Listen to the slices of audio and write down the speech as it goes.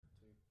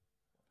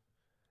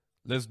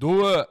Let's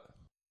do it.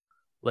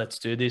 Let's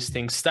do this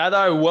thing.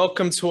 Stato,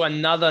 welcome to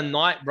another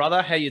night,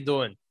 brother. How you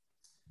doing?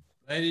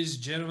 Ladies,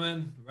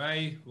 gentlemen,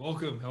 Ray,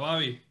 welcome. How are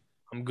we?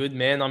 I'm good,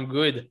 man. I'm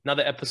good.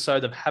 Another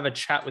episode of Have a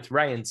Chat with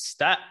Ray and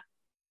Stat.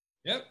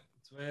 Yep,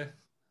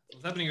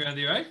 what's happening around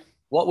here, eh?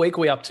 What week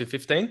are we up to?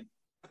 15?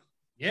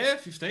 Yeah,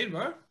 15,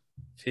 bro.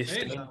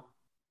 15.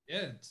 Yeah,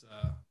 it's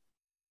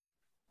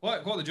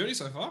quite the journey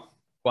so far.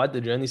 Quite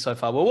the journey so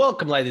far. Well,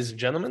 welcome, ladies and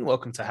gentlemen.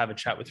 Welcome to Have a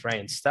Chat with Ray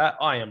and Stat.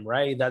 I am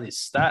Ray. That is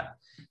Stat.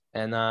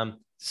 And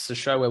this is a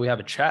show where we have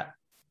a chat.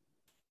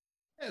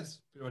 Yeah, that's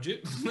pretty much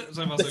it.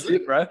 So far, That's so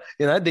good. it, bro.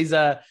 These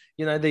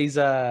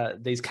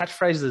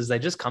catchphrases, they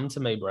just come to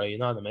me, bro. You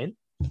know what I mean?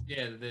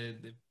 Yeah, they're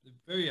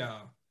very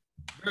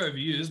very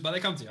overused, but they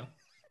come to you.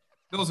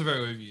 They're also very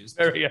overused.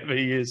 Very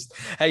overused.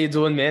 How you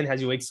doing, man? How's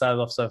your week started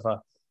off so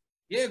far?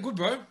 Yeah, good,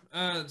 bro.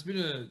 It's been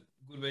a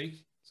good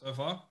week so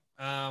far.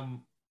 I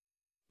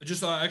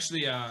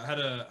actually had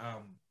a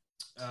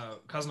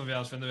cousin of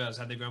ours, friend of ours,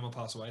 had their grandma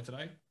pass away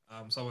today.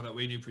 Someone that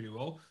we knew pretty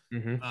well.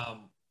 Mm-hmm.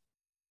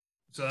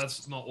 So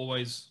that's not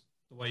always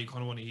the way you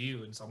kind of want to hear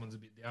when someone's a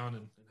bit down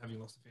and having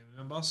lost a family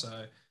member.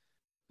 So,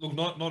 look,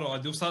 not an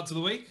ideal start to the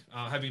week.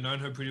 Having known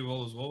her pretty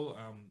well as well,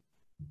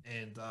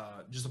 and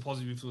just a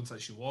positive influence that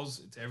she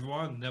was to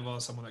everyone. Never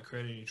someone that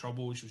created any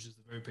trouble. She was just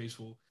a very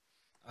peaceful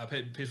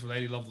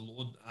lady. Loved the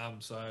Lord.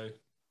 So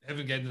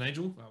heaven gave an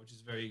angel, which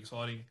is very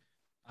exciting.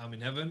 In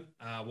heaven,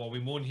 while we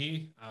mourn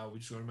here, we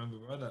just got to remember,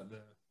 bro, that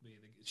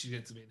she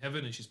gets to be in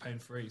heaven and she's pain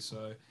free.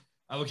 So,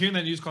 look, hearing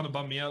that news kind of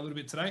bummed me out a little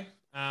bit today.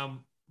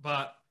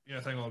 But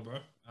thank God, bro.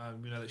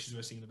 We know that she's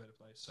resting in a better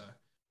place. So,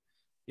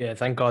 Yeah,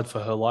 thank God for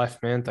her life,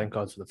 man. Thank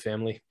God for the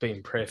family. Be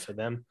in prayer for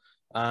them.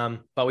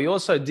 But we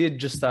also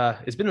did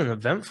it's been an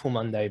eventful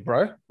Monday,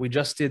 bro. We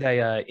just did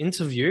a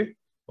interview,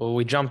 or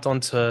we jumped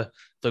onto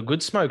the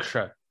Good Smoke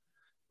show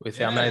with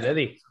our mate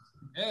Eddie.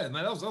 Yeah,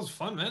 man, that was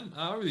fun, man.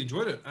 I really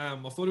enjoyed it. I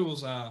thought it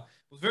was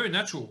very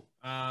natural.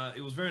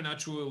 It was very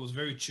natural. It was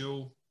very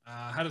chill.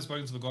 I hadn't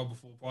spoken to the guy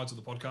before prior to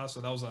the podcast,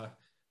 so that's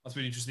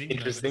been interesting.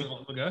 Interesting. A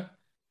while ago.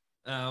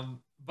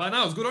 But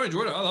no, it was good. I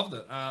enjoyed it. I loved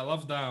it. I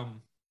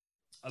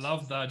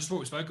loved just what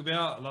we spoke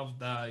about. I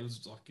loved it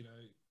was like,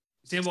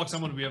 it seemed like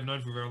someone we have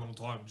known for a very long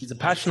time. He's a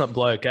passionate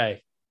bloke, eh?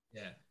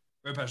 Yeah,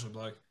 very passionate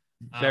bloke.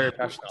 Very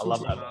passionate. I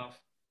love that.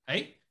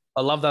 Hey,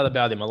 I love that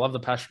about him. I love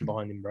the passion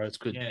behind him, bro. It's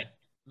good. yeah.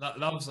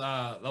 Loves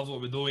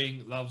what we're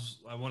doing.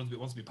 Wants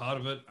to be part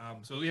of it.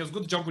 So yeah, it was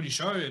good to jump on your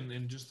show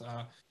and just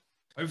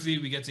hopefully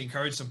we get to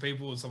encourage some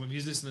people and some of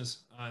his listeners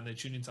and they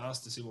tune into us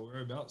to see what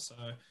we're about. So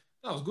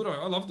that was good.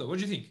 I loved it. What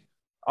do you think?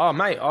 Oh,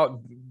 mate,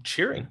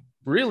 cheering.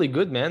 Really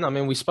good, man. I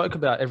mean, we spoke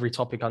about every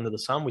topic under the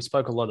sun. We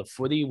spoke a lot of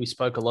footy. We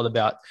spoke a lot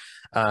about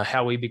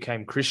how we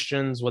became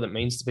Christians, what it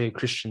means to be a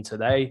Christian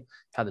today,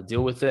 how to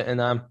deal with it,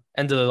 and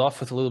ended it off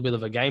with a little bit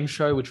of a game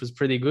show, which was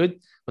pretty good.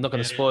 We're not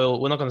going to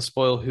spoil. We're not going to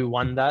spoil who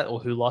won that or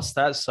who lost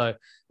that. So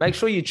make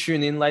sure you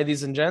tune in,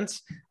 ladies and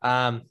gents.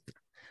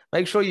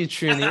 Make sure you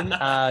tune in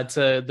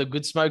to the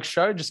Good Smoke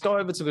Show. Just go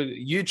over to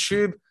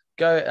YouTube.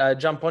 Go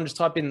jump on, just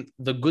type in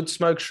the Good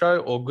Smoke Show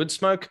or Good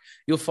Smoke.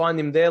 You'll find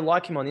him there.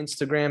 Like him on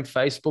Instagram,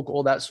 Facebook,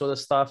 all that sort of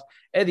stuff.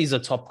 Eddie's a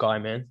top guy,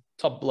 man.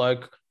 Top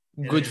bloke.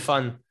 Good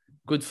fun.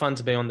 Good fun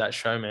to be on that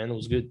show, man. It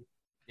was good.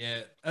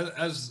 Yeah,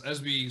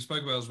 as we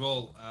spoke about as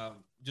well,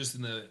 just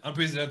in the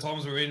unprecedented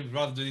times we're in, we'd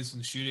rather do this in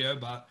the studio.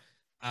 But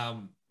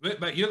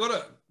you got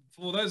to,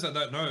 for those that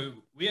don't know,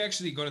 we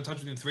actually got in touch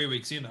with him 3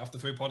 weeks in after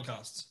 3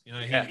 podcasts. He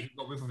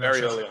got with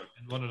very early on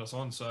and wanted us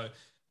on. So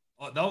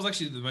that was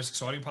actually the most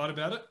exciting part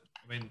about it.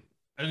 I mean,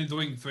 only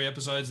doing 3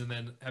 episodes and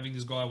then having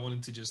this guy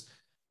wanting to just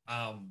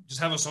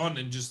have us on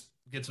and just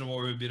get to know what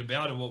we're a bit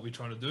about and what we're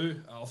trying to do.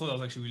 I thought that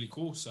was actually really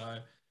cool. So,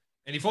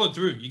 and he followed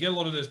through. You get a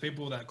lot of those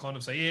people that kind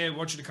of say, yeah, I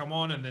want you to come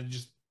on and then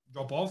just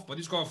drop off. But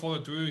this guy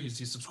followed through.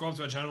 He's subscribed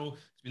to our channel.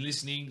 He's been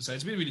listening. So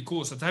it's been really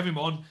cool. So to have him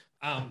on,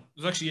 it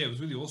was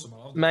really awesome. I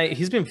loved it. Mate,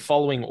 he's been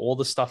following all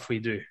the stuff we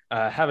do.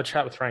 Have a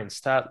chat with Ray and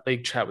Stat,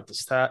 big chat with the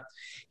Stat.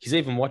 He's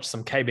even watched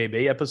some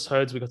KBB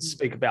episodes. We got to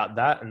speak about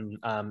that and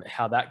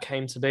how that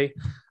came to be.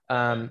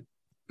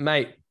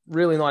 Mate,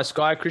 really nice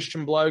guy,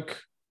 Christian bloke.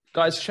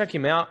 Guys, check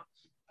him out.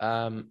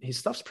 His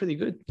stuff's pretty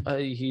good.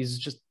 He's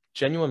just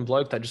genuine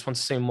bloke that just wants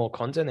to see more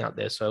content out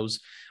there. So it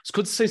was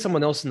good to see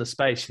someone else in the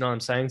space. You know what I'm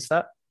saying,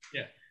 Stat?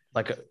 Yeah.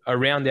 Like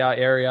around our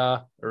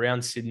area,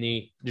 around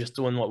Sydney, just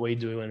doing what we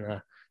do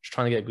and just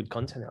trying to get good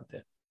content out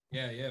there.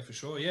 Yeah, for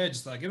sure. Yeah,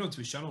 just get onto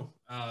his channel.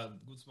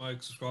 Good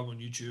Smoke, subscribe on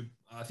YouTube.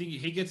 I think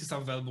he gets his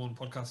stuff available on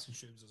podcasting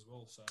streams as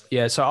well. So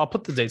yeah, so I'll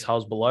put the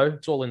details below.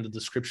 It's all in the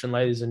description,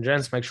 ladies and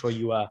gents. Make sure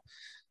you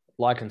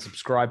like and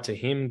subscribe to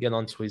him. Get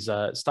onto his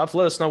stuff.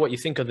 Let us know what you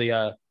think of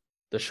the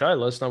show.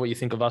 Let us know what you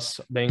think of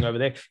us being over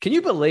there. Can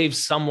you believe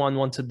someone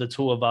wanted the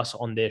 2 of us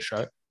on their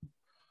show?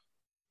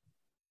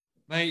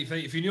 Mate,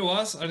 if you knew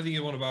us, I don't think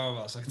you'd want to borrow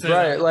us.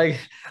 Right, like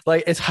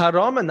it's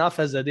haram enough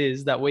as it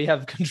is that we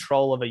have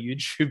control of a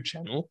YouTube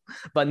channel,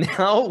 but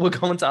now we're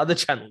going to other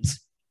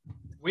channels.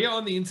 We are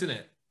on the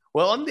internet.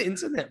 We're on the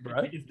internet,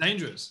 bro. It's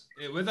dangerous.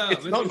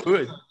 It's not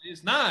good.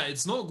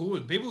 It's not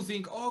good. People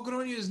think, oh, good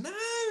on you. No.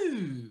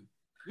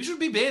 We should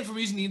be banned from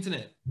using the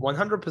internet.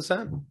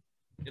 100%.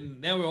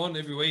 And now we're on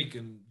every week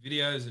and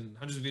videos and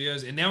hundreds of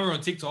videos. And now we're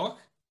on TikTok.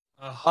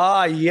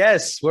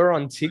 Yes, we're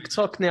on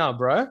TikTok now,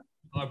 bro.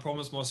 I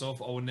promised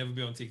myself I would never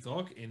be on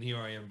TikTok, and here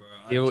I am,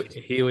 bro.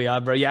 Here we are,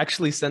 bro. You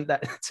actually sent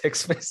that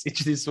text message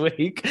this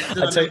week.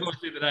 I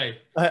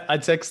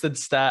texted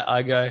Stat.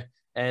 I go,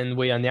 and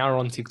we are now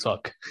on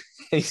TikTok.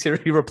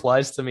 He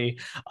replies to me,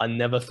 I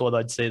never thought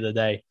I'd see the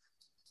day.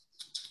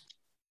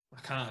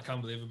 I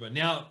can't believe it, bro.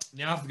 Now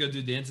I have to go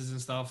do dances and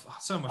stuff.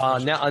 So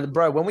much. Now,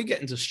 bro, when we get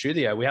into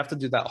studio, we have to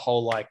do that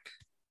whole like.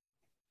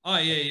 Oh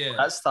yeah.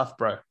 That stuff,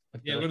 bro.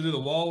 Yeah, we're gonna do the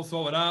wall,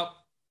 throw it up.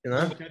 You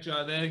know, catch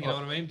out there. You know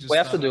what I mean? We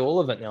have to do all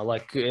of it now.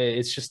 Like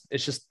it's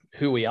just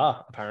who we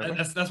are. Apparently,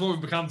 that's what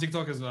we've become.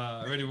 TikTok has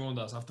already ruined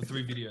us after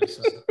 3 videos.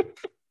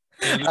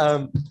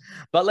 So.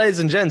 But ladies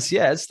and gents,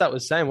 as that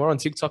was saying, we're on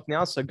TikTok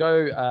now. So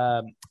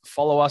go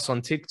follow us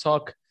on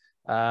TikTok.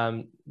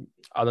 I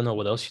don't know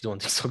what else you do on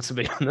TikTok, to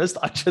be honest.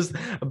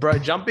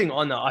 Jumping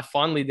on it, I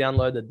finally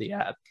downloaded the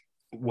app.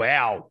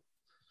 Wow.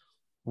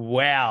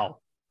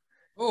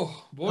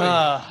 Oh boy, it's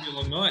gonna be a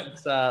long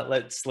night.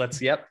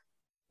 Let's yep.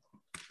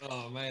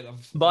 Oh mate.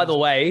 By the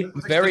way,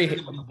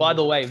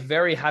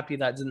 very happy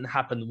that didn't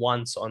happen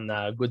once on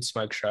the Good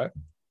Smoke show.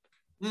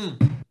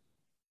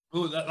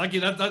 Oh,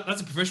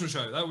 that's a professional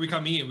show. That we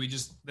come here, we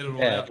just let it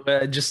all out.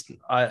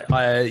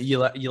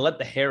 You let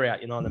the hair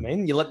out. You know what I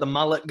mean? You let the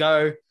mullet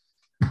go,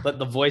 let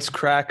the voice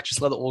crack.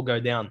 Just let it all go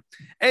down.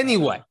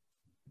 Anyway,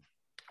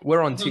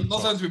 we're on TikTok.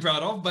 Not something to be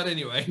proud of, but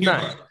anyway. No,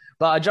 right.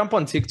 But I jump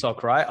on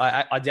TikTok,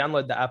 right? I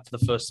download the app for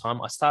the first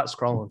time. I start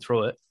scrolling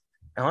through it,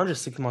 and I'm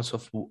just thinking to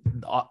myself,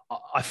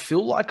 I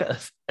feel like a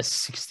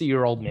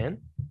 60-year-old man.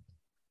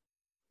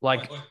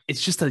 Like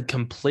it's just a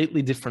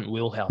completely different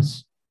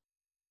wheelhouse.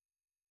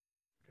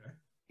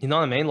 You know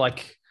what I mean?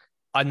 Like,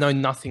 I know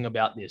nothing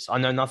about this. I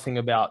know nothing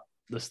about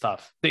the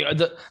stuff.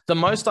 The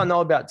most I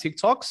know about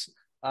TikToks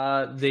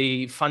are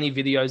the funny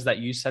videos that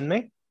you send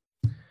me.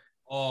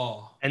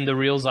 And the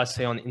reels I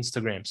see on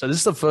Instagram. So this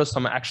is the first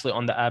time I'm actually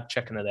on the app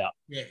checking it out.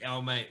 Yeah,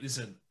 mate,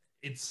 listen.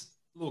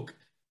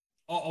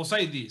 I'll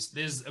say this.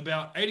 There's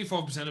about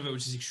 85% of it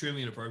which is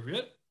extremely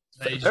inappropriate.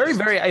 Very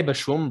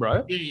Abashum,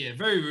 bro. Yeah,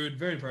 very rude,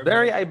 very inappropriate.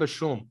 Very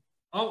Abashum.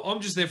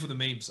 I'm just there for the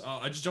memes.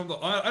 I just jumped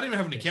on. I didn't even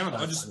have an account.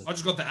 I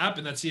just got the app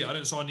and that's it. I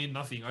don't sign in,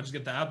 nothing. I just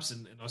get the apps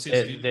and I see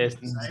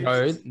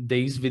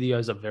these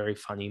videos are very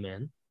funny,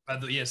 man.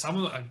 But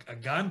some of them are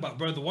gun. But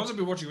bro, the ones I've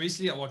been watching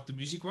recently are like the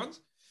music ones.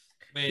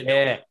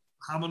 Man,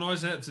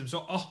 harmonize that.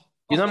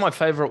 You know, my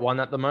favorite one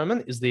at the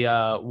moment is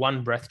the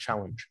one breath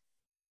challenge.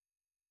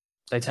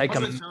 They take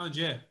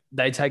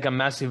a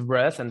massive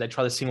breath and they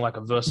try to sing like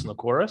a verse and a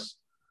chorus.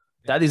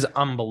 That is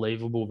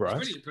unbelievable, bro.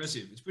 It's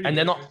pretty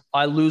impressive.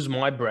 I lose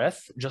my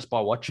breath just by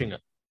watching it.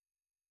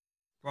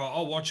 Bro,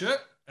 I'll watch it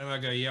and I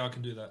go, yeah, I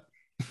can do that.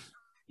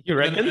 You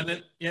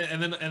reckon?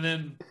 And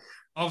then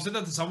I'll send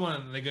that to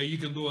someone and they go, you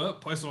can do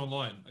it, post it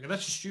online. Like,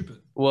 that's just stupid.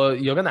 Well,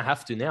 you're gonna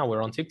have to now.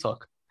 We're on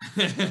TikTok.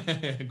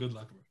 Good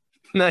luck, bro.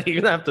 No,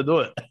 you're gonna have to do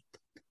it.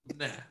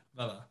 Nah,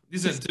 brother.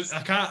 Listen,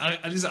 I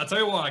can't. I'll tell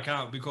you why I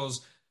can't,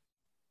 because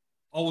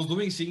I was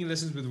doing singing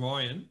lessons with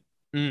Ryan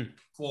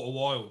for a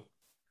while.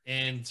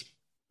 And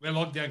when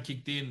lockdown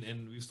kicked in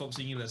and we stopped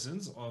singing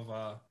lessons, I've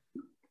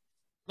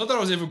not that I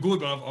was ever good,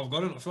 but I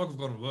feel like I've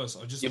gotten worse.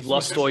 You've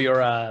lost all your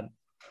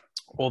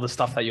all the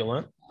stuff that you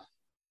learned?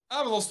 I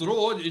haven't lost it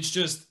all. It's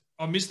just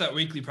I miss that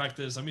weekly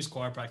practice. I miss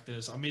choir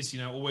practice. I miss,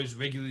 always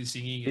regularly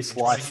singing. This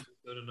life.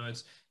 Certain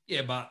notes.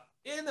 Yeah, but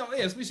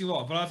it's missing a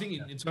lot. But I think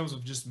in terms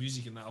of just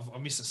music and that, I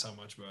miss it so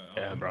much, bro.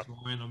 Yeah, bro.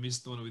 I miss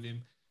doing it with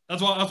him.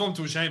 That's why I'm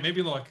too ashamed.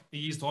 Maybe like a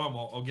year's time,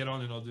 I'll get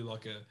on and I'll do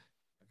like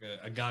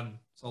a gun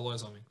solo or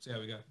something. See how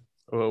we go.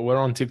 We're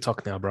on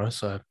TikTok now, bro.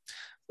 So,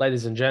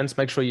 ladies and gents,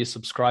 make sure you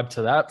subscribe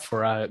to that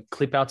for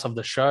clip outs of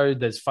the show.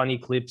 There's funny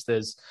clips.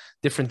 There's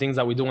different things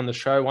that we do on the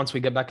show. Once we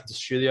get back into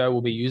studio,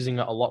 we'll be using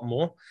it a lot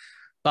more.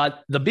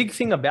 But the big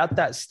thing about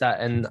that stat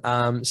and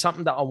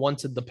something that I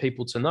wanted the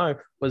people to know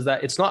was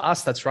that it's not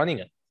us that's running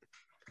it.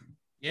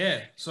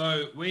 Yeah.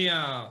 So we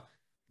are,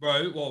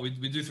 bro, we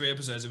do 3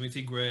 episodes and we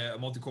think we're a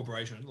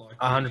multi-corporation. Like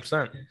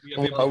 100%.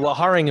 We're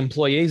hiring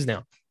employees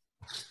now.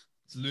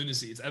 It's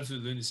lunacy. It's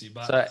absolute lunacy.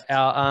 But so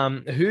our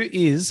who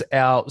is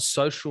our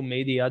social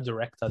media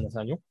director,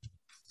 Nathaniel?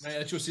 Mate,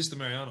 that's your sister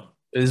Mariana.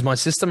 It is my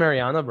sister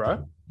Mariana,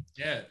 bro.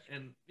 Yeah,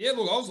 and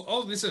look, I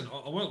was listen.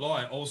 I won't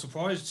lie. I was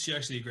surprised she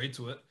actually agreed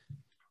to it.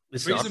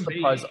 Listen,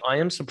 I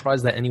am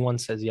surprised that anyone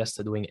says yes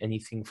to doing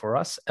anything for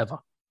us ever.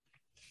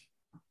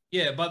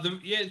 Yeah, but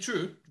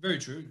true, very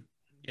true.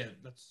 Yeah,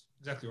 that's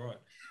exactly right.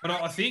 But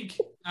I think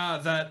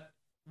that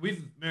with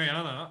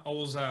Mariana,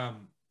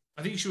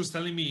 I think she was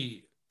telling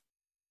me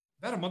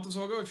about a month or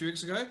so ago, a few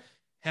weeks ago,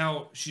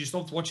 how she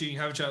stopped watching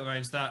Have a Chat with Ray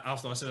and Stat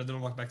after I said I didn't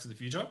like Back to the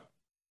Future.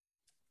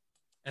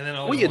 And then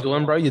what are you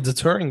doing, bro? You're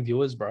deterring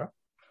viewers, bro.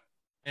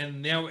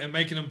 And now I'm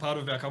making them part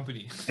of our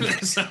company.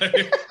 So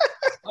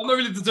I'm not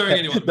really deterring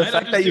anyone. The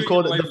fact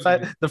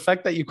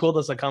that you called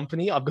us a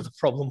company, I've got a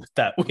problem with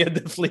that. We are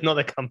definitely not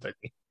a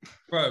company.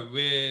 Bro,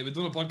 we're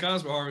doing a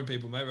podcast. We're hiring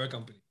people, mate. We're a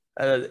company.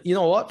 You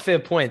know what? Fair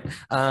point.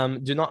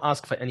 Do not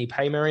ask for any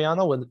pay,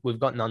 Mariana. We've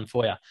got none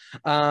for you.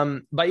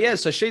 But yeah,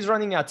 so she's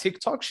running our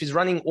TikTok. She's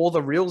running all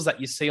the reels that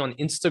you see on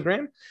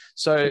Instagram.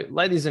 So,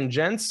 ladies and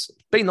gents,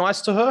 be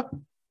nice to her.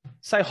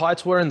 Say hi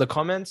to her in the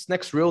comments.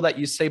 Next reel that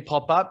you see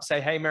pop up,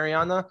 say, hey,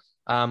 Mariana.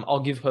 I'll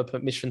give her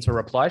permission to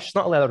reply. She's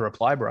not allowed to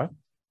reply, bro.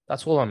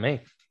 That's all on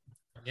me.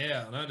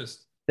 Yeah, I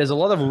noticed. There's a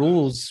lot of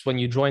rules when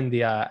you join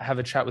the Have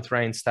a Chat with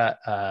Ray and Stat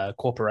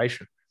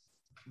corporation.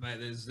 Mate,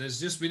 there's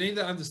just we need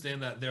to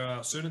understand that there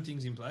are certain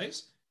things in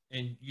place,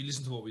 and you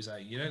listen to what we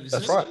say. You don't listen.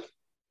 That's right.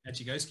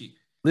 Hachigoski.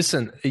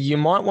 Listen, you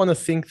might want to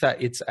think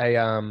that it's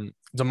a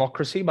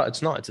democracy, but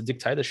it's not. It's a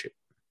dictatorship.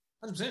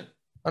 100%.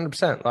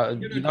 100%.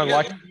 Like, you don't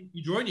like it.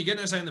 You join, you get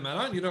no say in the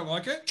matter, and you don't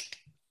like it.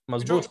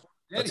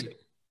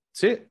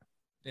 That's it.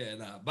 Yeah,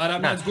 nah.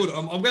 But it's good.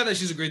 I'm glad that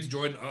she's agreed to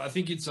join. I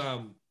think it's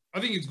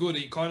good.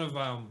 It kind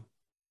of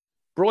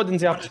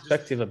broadens our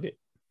perspective a bit.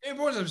 Yeah,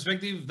 broadens our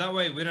perspective. That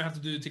way, we don't have to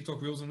do TikTok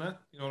reels and that.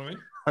 You know what I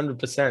mean?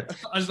 100%.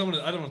 I just don't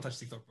want to. I don't want to touch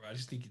TikTok, bro. I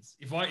just think it's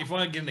if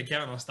I get an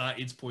account and I start,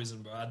 it's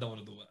poison, bro. I don't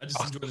want to do it. I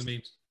just enjoy the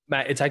memes.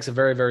 Mate, it takes a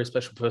very, very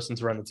special person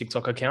to run a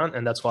TikTok account,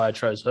 and that's why I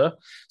chose her.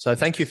 So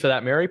thank you for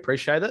that, Mary.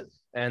 Appreciate it.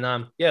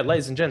 And yeah,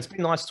 ladies and gents, be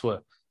nice to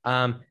her.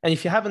 And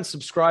if you haven't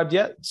subscribed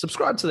yet,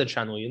 subscribe to the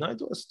channel. You know,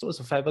 do us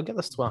a favor, get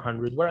us to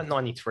 100. We're at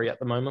 93 at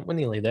the moment. We're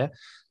nearly there.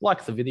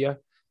 Like the video.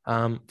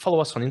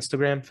 Follow us on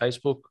Instagram,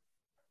 Facebook,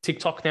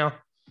 TikTok now.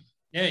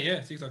 Yeah,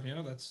 TikTok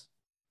now. That's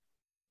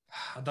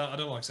I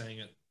don't like saying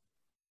it.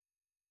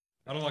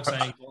 I don't like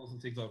saying on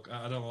TikTok.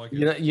 I don't like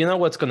it. You know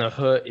what's gonna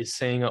hurt is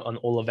seeing it on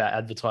all of our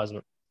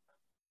advertisement.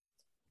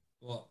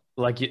 What?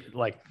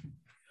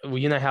 Well,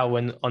 you know how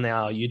when on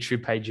our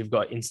YouTube page you've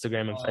got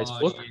Instagram and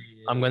Facebook.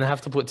 Yeah. I'm gonna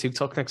have to put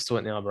TikTok next to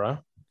it now, bro.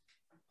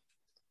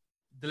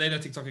 Delete our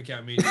TikTok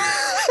account immediately.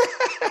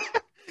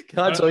 Can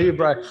I tell you,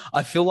 bro?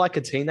 I feel like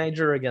a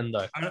teenager again,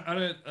 though. I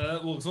don't.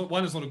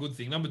 Well, it's not a good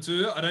thing. Number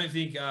two, I don't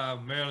think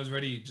Mariana's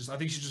ready. I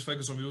think she's just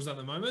focused on reels at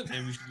the moment,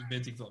 and we should just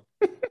ban TikTok.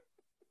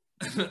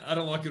 I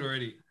don't like it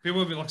already. People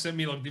have been like sending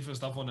me like different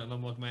stuff on it, and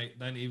I'm like, mate,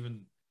 don't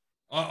even.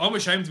 I'm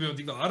ashamed to be on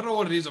TikTok. I don't know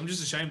what it is. I'm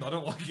just ashamed. I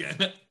don't like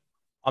it.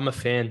 I'm a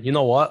fan. You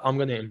know what? I'm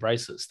gonna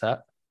embrace it,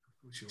 Stat.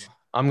 Sure.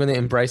 I'm gonna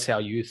embrace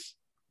our youth.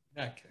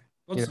 Okay.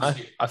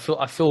 I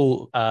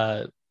feel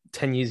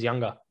 10 years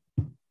younger.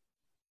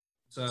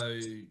 So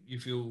you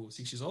feel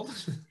 6 years old?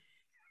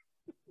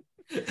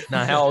 No,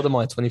 how old am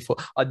I? 24.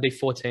 I'd be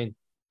 14.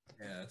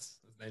 Yeah, that's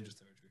dangerous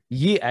territory.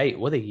 Year 8.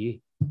 What a year.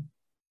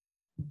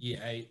 Year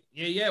 8.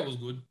 Yeah, it was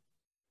good.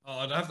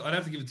 I'd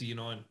have to give it to year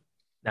 9.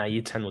 Nah,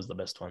 year 10 was the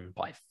best one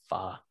by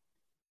far.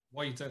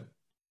 Why year 10?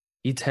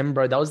 Year 10,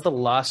 bro. That was the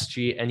last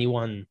year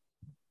anyone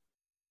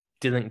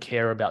didn't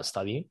care about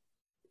studying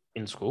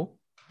in school.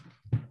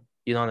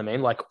 You know what I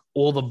mean? Like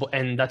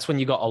and that's when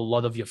you got a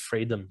lot of your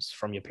freedoms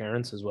from your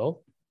parents as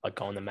well. Like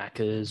going to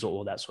Macca's or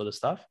all that sort of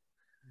stuff.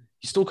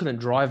 You still couldn't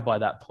drive by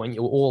that point.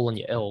 You were all on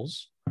your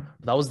L's.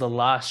 But that was the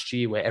last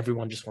year where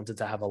everyone just wanted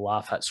to have a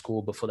laugh at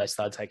school before they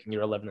started taking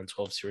year 11 and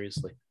 12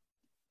 seriously.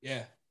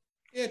 Yeah.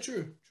 Yeah,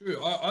 true.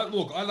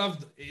 I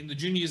loved, in the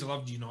junior years, I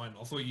loved year 9.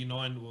 I thought year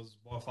 9 was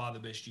by far the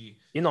best year.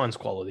 Year 9's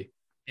quality.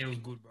 It was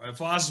good, bro.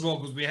 For us as well,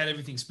 because we had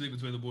everything split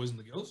between the boys and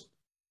the girls.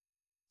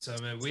 So,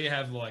 man, we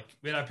had our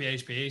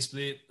PHPE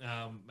split.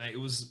 Mate, it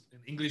was in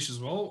English as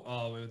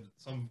well.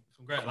 Some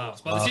great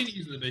laughs. But the senior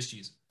years were the best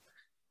years.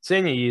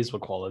 Senior years were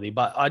quality,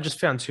 but I just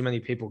found too many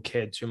people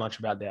cared too much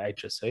about their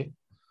HSC.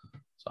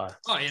 So.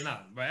 Oh, yeah, no.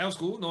 But our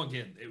school, no one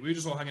cared. We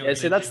just all hung out. Yeah,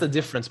 see, that's the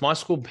difference. My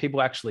school,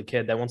 people actually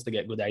cared. They wanted to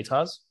get good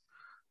ATARs.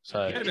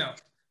 So. We had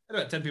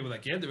about 10 people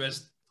that cared. The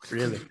rest.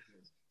 Really?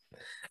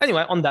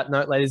 Anyway, on that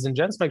note, ladies and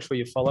gents, make sure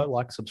you follow,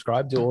 like,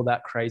 subscribe, do all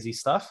that crazy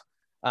stuff.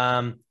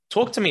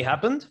 Talk to Me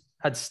happened.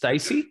 Had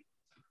Stacey.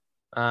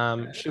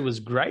 She was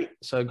great.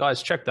 So,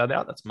 guys, check that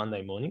out. That's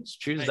Monday mornings.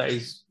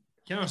 Tuesdays.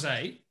 Can I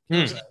say?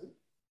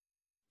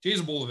 She's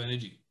a ball of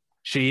energy.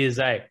 She is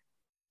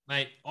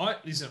Mate, I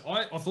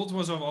thought to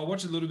myself, I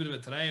watched a little bit of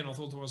it today, and I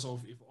thought to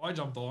myself, if I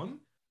jumped on,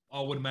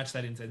 I would match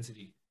that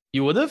intensity.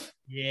 You would have?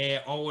 Yeah,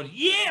 I would.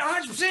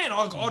 Yeah,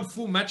 100%. I'd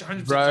full match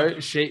 100%. Bro,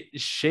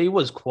 she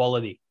was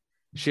quality.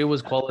 She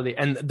was quality.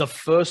 And the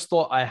first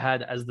thought I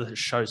had as the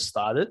show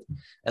started,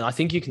 and I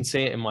think you can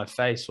see it in my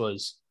face,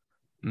 was,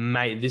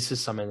 mate, this is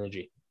some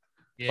energy.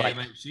 Yeah,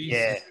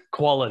 mate.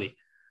 Quality.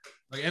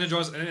 Like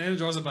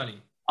Energizer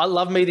Bunny. I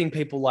love meeting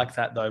people like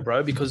that, though,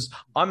 bro, because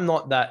I'm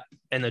not that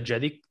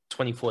energetic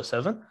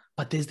 24/7,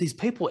 but there's these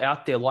people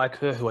out there like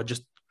her who are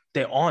just,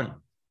 they're on.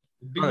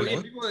 People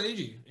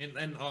energy,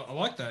 and I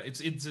like that. It's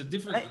a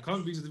different, it kind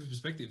of brings a different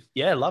perspective.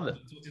 Yeah, I love it.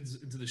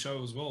 Into the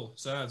show as well,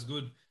 so that's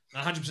good.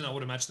 100%, I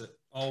would have matched it.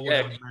 Oh,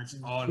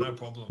 no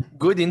problem.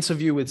 Good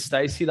interview with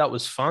Stacey. That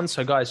was fun.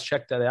 So, guys,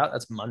 check that out.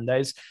 That's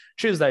Mondays.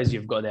 Tuesdays,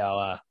 you've got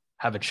our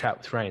Have a Chat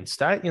with Ray and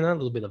Stat. You know, a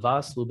little bit of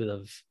us, a little bit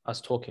of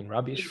us talking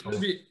rubbish.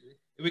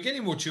 We're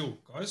getting more chill,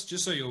 guys.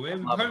 Just so you're aware,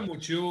 we're becoming more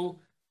chill.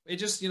 We're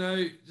just,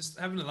 just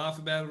having a laugh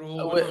about it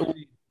all.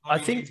 I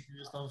think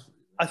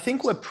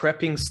we're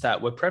prepping,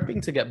 Stat. We're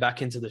prepping to get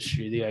back into the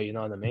studio. You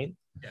know what I mean?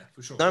 Yeah,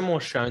 for sure. No more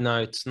show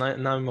notes.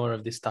 No more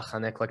of this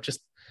tachanek. Like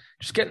just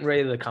getting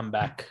ready to come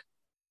back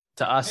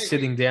to us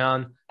sitting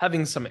down,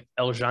 having some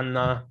El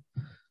Jannah,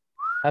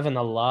 having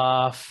a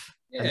laugh,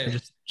 and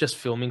then just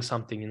filming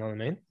something. You know what I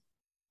mean?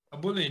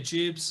 Tabbouleh and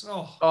chips.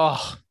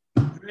 Oh,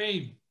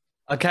 dream.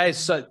 okay.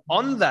 So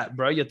on that,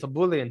 bro, your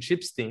tabbouleh and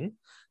chips thing,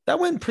 that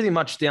went pretty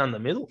much down the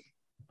middle.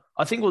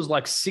 I think it was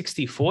like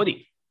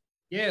 60-40.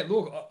 Yeah,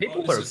 look,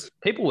 people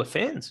were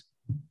fans.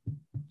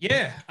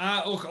 Yeah,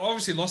 look, I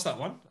obviously lost that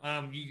one.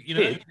 You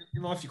know,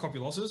 in life you copy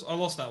losses. I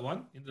lost that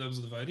one in terms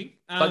of the voting.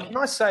 But can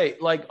I say,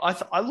 like,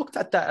 I looked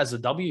at that as a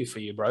W for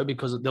you, bro,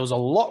 because there was a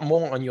lot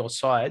more on your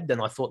side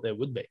than I thought there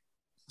would be.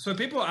 So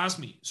people asked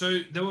me. So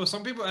there were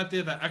some people out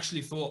there that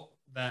actually thought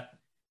that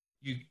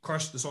you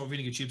crushed the salt and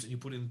vinegar chips and you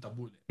put it in the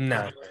tabbouleh.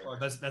 No,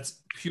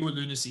 that's pure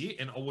lunacy,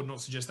 and I would not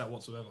suggest that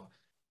whatsoever.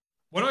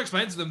 When I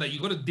explained to them that you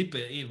got to dip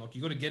it in, like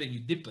you got to get it, you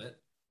dip it.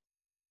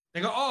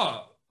 They go,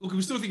 oh. Look,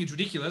 we still think it's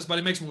ridiculous, but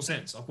it makes more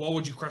sense. Like, why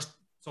would you crush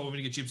salt and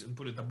vinegar chips and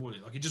put it in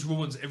tabbouleh? Like, it just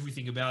ruins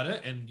everything about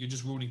it, and you're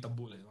just ruining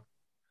tabbouleh.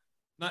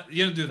 Like,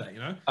 you don't do that, you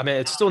know? I mean,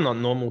 it's still not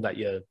normal that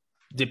you're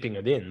dipping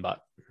it in, but...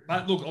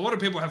 But look, a lot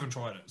of people haven't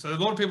tried it. So a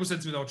lot of people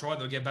said to me they'll try it,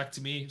 they'll get back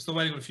to me. Still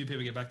waiting on a few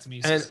people to get back to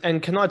me.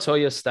 And can I tell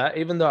you a stat?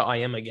 Even though I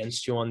am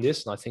against you on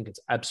this, and I think it's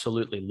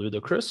absolutely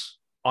ludicrous,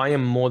 I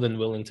am more than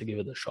willing to give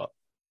it a shot.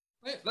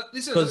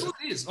 Listen, that's what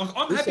it is. Like,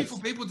 I'm happy for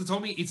people to tell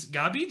me it's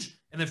garbage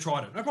and they've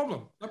tried it. No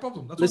problem.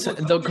 That's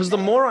because the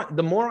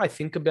more I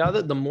think about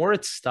it, the more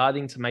it's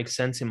starting to make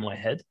sense in my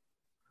head.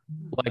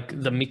 Like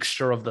the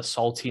mixture of the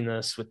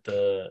saltiness with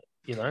the,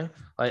 you know,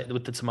 like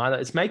with the tomato,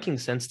 it's making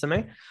sense to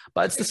me.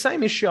 But it's the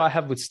same issue I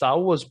have with Star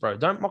Wars, bro.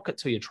 Don't mock it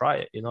till you try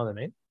it. You know what I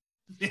mean?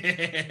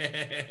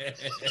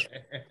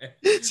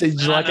 So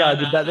did you like how I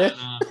did that there?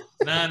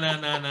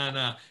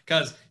 No.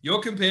 Because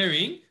you're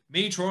comparing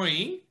me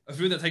trying a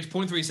food that takes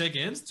 0.3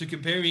 seconds to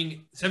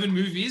comparing 7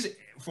 movies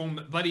from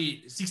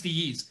bloody 60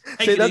 years.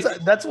 See,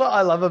 that's what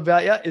I love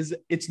about you is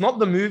it's not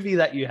the movie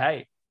that you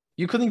hate.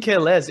 You couldn't care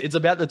less. It's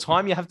about the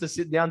time you have to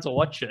sit down to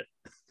watch it.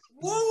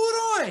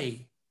 Why would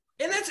I?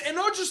 And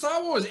not just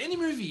Star Wars, any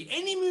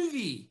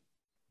movie.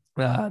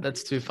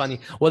 That's too funny.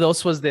 What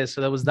else was there?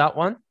 So there was that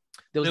one.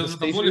 There was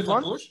the seafood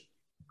one.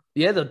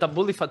 Yeah, the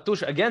tabbouleh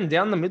fattoush. Again,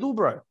 down the middle,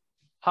 bro.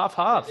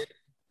 Half.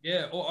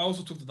 Yeah, I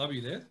also took the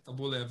W there.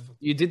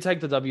 You did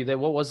take the W there.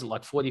 What was it,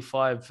 like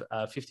 45,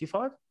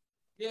 55?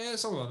 Yeah,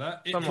 something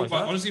like that.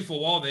 Honestly, for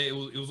a while there, it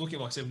was looking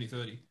like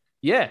 70-30.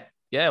 Yeah,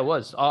 it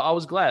was. I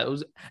was glad.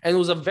 It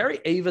was a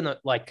very even,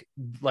 like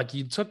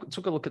you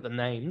took a look at the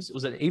names. It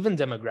was an even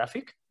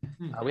demographic.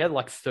 We had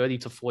like 30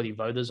 to 40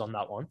 voters on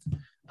that one.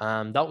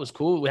 That was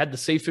cool. We had the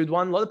seafood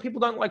one. A lot of people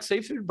don't like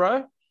seafood,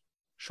 bro.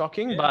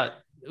 Shocking,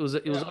 but it was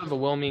an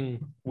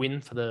overwhelming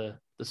win for the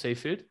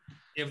seafood.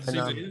 Yeah, for the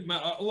seafood.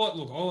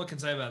 Look, all I can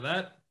say about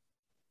that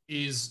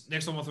is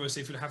next time I throw a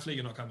seafood halfly,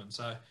 you're not coming.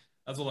 So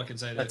that's all I can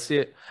say there. That's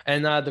it.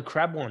 And the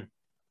crab one,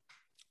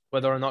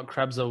 whether or not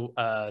crabs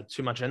are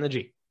too much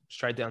energy,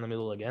 straight down the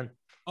middle again.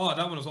 Oh,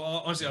 that one was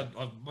honestly,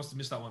 I must have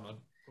missed that one.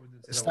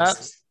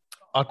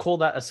 I call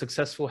that a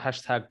successful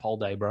 #poll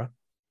day, bro.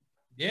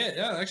 Yeah, it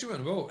actually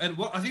went well. And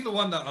I think the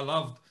one that I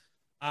loved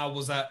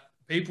was that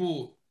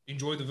people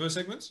enjoyed the verse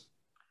segments.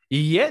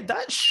 Yeah,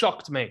 that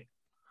shocked me.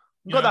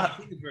 I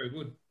think it's very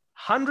good.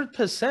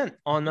 100%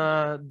 on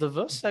the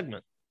verse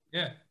segment.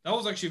 Yeah, that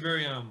was actually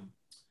very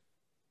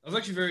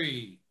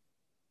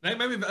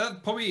maybe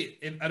probably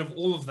out of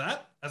all of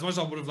that, as much as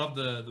I would have loved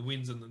the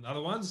wins and the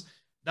other ones,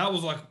 that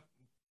was like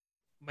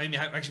made me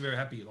actually very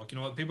happy. Like, you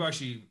know what, people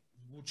actually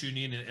will tune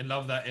in and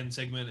love that end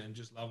segment and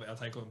just love our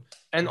take on.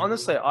 And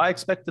honestly, I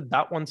expected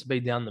that one to be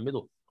down the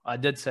middle. I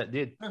did.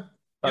 Yeah,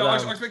 but, I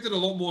expected a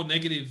lot more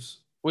negatives,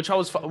 which I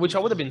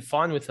would have been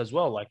fine with as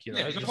well. Like, you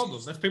know, no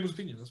problem. That's people's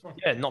opinion. That's fine.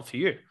 Yeah, not for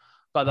you,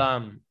 but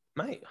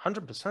mate,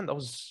 100%. That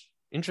was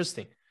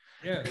interesting.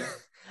 Yeah,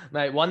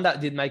 mate. One that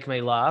did make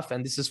me laugh,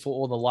 and this is for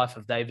all the Life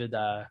of David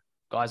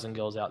guys and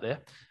girls out there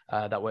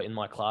that were in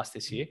my class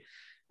this year.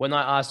 When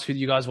I asked who do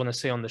you guys want to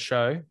see on the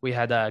show, we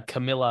had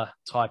Camilla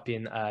type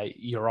in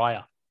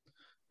Uriah,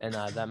 and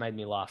that made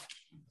me laugh.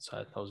 So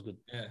that was good.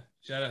 Yeah,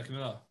 shout out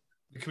Camilla,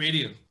 the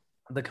comedian.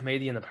 The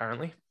comedian,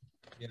 apparently.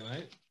 Yeah,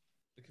 mate.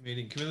 The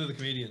comedian, Camilla, the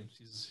comedian.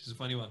 She's a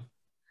funny one.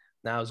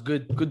 No, it was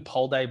good. Good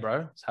poll day, bro. I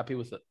was happy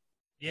with it.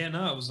 Yeah,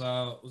 no, it was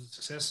a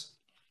success.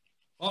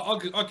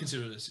 I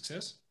consider it a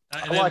success.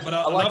 I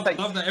love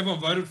that everyone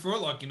voted for it,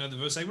 like, you know, the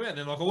verse segment, and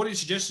then like, what are your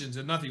suggestions?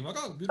 And nothing. I'm like,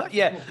 oh, good.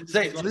 Yeah.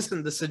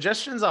 Listen, the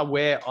suggestions are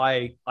where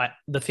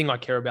the thing I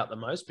care about the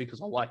most,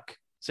 because I like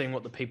seeing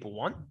what the people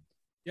want.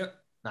 Yep.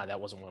 No, that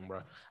wasn't one,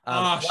 bro.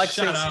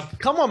 Shut up.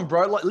 Come on,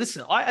 bro. Like,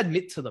 listen, I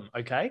admit to them,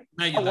 okay?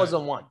 No, I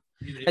wasn't one.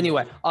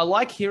 Anyway, I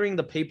like hearing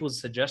the people's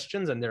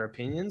suggestions and their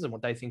opinions and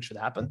what they think should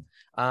happen.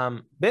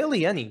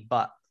 Barely any,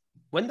 but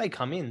when they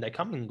come in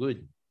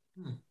good.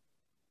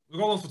 We've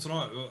got one for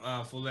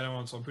tonight for later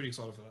on, so I'm pretty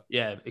excited for that.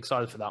 Yeah,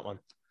 excited for that one.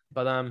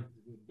 But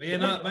yeah,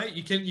 no, mate,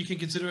 you can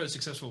consider it a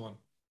successful one.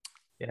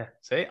 Yeah,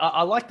 see,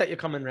 I like that you're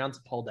coming around to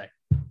poll day.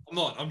 I'm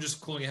not. I'm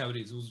just calling it how it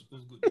is. It was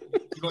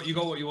good. You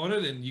got what you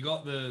wanted, and you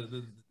got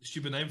the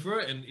stupid name for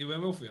it, and it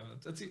went well for you.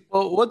 That's it.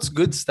 Well, what's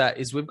good, Stat,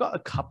 is we've got a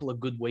couple of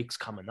good weeks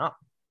coming up.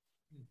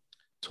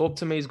 Talk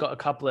to Me's got a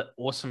couple of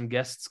awesome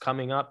guests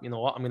coming up. You know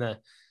what? I'm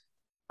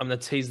gonna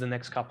tease the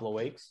next couple of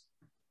weeks.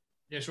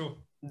 Yeah, sure.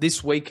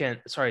 This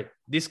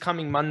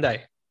coming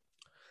Monday,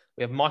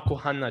 we have Michael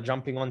Hanna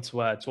jumping on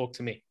to Talk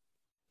to Me.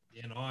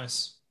 Yeah,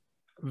 nice.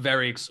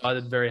 Very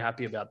excited, very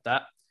happy about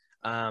that.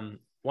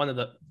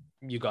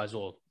 You guys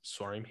all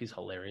saw him. He's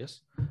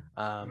hilarious.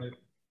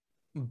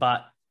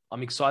 But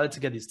I'm excited to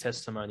get his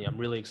testimony. I'm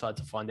really excited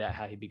to find out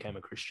how he became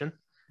a Christian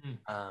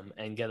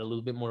and get a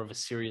little bit more of a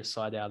serious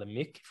side out of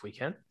Mick if we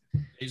can.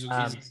 He's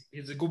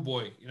a good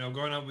boy. You know,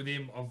 growing up with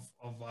him,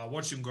 I've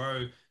watched him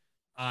grow,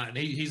 and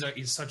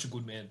he's such a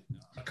good man.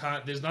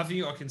 There's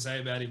nothing I can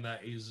say about him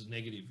that is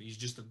negative. He's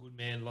just a good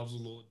man, loves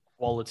the Lord.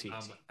 Quality.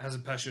 Has a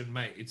passion,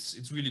 mate.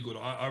 It's really good.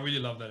 I really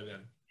love that about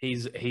him.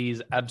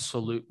 He's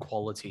absolute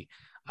quality.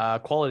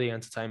 Quality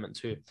entertainment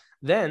too.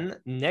 Then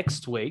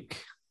next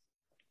week,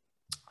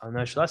 I don't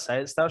know, should I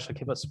say it? Should I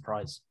keep it a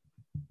surprise?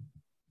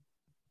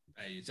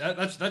 Hey,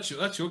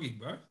 that's your gig,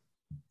 bro.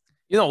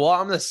 You know what?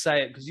 I'm going to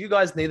say it because you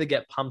guys need to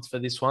get pumped for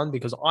this one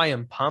because I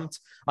am pumped.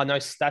 I know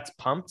Stat's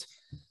pumped.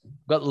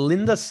 We've got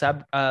Linda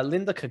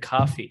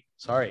Kakafi.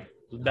 Sorry, I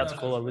was about to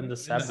call her Linda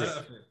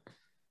Sabri.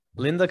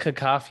 Linda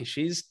Kakafi.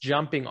 She's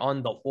jumping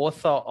on, the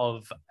author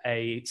of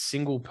A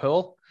Single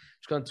Pearl.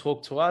 She's going to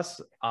talk to us.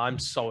 I'm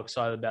so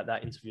excited about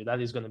that interview. That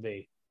is going to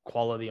be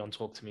quality on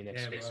Talk to Me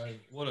next week.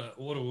 Bro.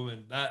 What a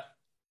woman.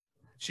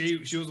 She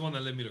was the one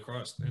that led me to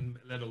Christ and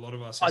led a lot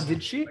of us. Oh,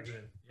 did she?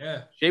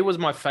 Yeah. She was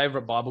my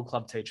favorite Bible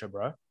club teacher,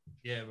 bro.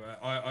 Yeah,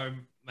 bro.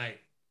 Mate,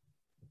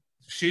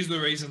 she's the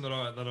reason that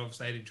I've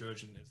stayed in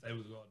church and stayed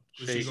with God.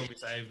 Because she got me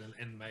saved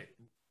and mate,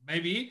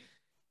 maybe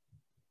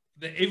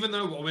even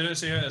though we don't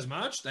see her as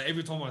much, that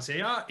every time I see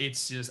her,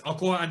 it's just I'll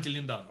call her Auntie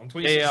Linda. I'm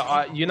 26.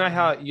 Yeah, you know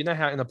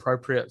how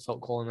inappropriate it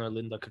felt calling her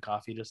Linda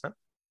Kakafi just now?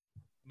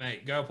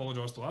 Mate, go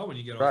apologize to her when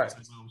you get right. off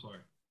and say, no, I'm sorry.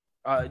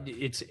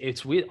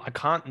 It's weird. I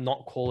can't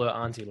not call her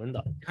Auntie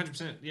Linda.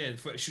 100%. Yeah,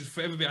 she'll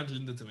forever be Auntie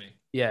Linda to me.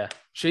 Yeah,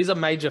 she's a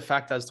major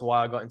factor as to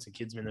why I got into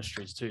kids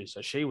ministries too.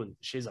 So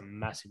she's a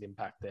massive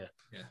impact there.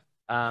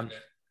 Yeah.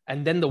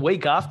 And then the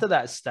week after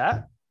that,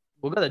 Stat,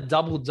 we've got a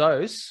double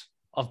dose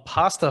of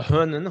Pastor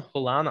Hernan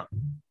Hulana.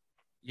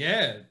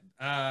 Yeah,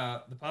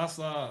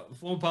 the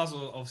former pastor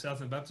of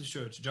Southland Baptist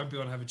Church, jumping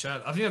on and have a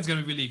chat. I think that's going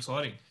to be really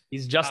exciting.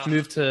 He's just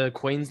moved to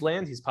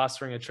Queensland. He's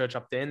pastoring a church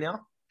up there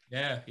now.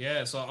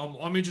 Yeah. So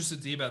I'm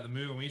interested to hear about the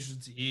move. I'm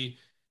interested to hear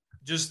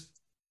just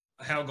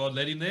how God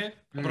led him there.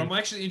 But I'm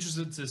actually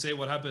interested to see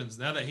what happens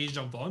now that he's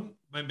jumped on.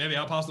 Maybe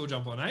our pastor will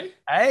jump on, eh?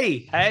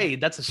 Hey,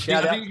 that's a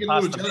shout out. He'll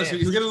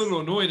get a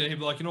little annoyed and he'll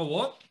be like, you know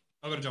what?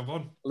 I've got to jump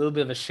on. A little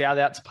bit of a shout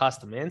out to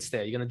Pastor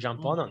Manster. You're going to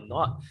jump on or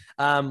not?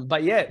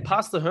 But yeah,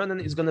 Pastor Hernan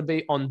is going to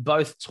be on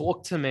both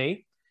Talk to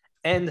Me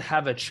and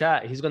Have a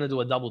Chat. He's going to do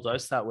a double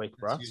dose that week,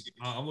 bro.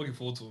 I'm looking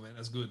forward to it, man.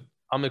 That's good.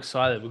 I'm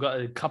excited. We've got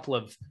a couple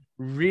of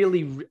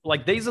really,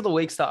 like, these are the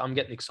weeks that I'm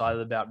getting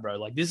excited about, bro.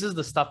 Like, this is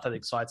the stuff that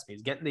excites me,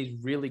 is getting these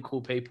really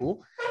cool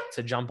people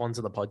to jump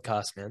onto the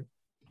podcast, man.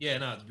 Yeah,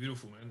 no, it's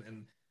beautiful, man.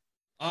 And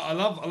I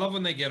love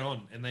when they get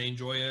on and they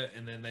enjoy it,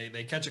 and then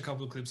they catch a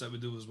couple of clips that we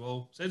do as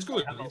well. So it's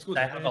good.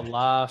 They have a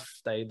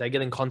laugh. They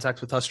get in contact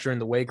with us during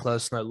the week. Let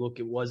us know, look,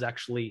 it was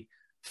actually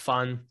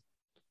fun,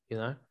 you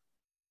know?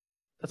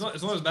 It's not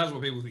as bad as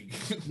what people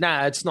think.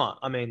 Nah, it's not.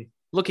 I mean,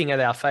 looking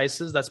at our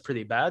faces, that's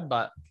pretty bad,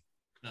 but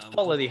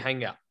quality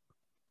hangout.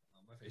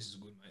 My face is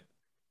good,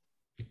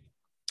 mate.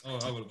 Oh, I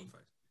got a good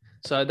face.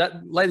 So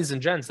that, ladies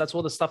and gents, that's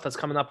all the stuff that's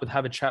coming up with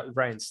Have a Chat with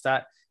Ray and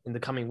Stat in the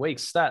coming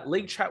weeks. Stat,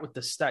 League Chat with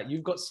the Stat.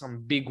 You've got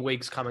some big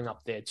weeks coming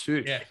up there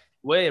too. Yeah.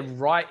 We're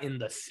right in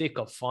the thick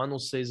of final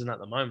season at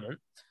the moment.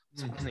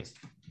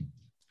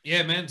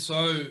 Yeah, man.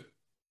 So,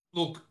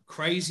 look,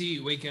 crazy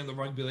weekend of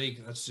rugby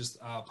league. That's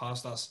just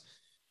past us.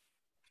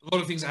 A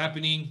lot of things are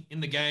happening in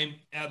the game,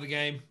 out of the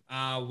game.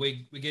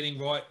 We're getting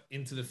right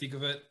into the thick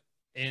of it,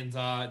 and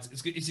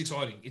it's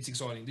exciting. It's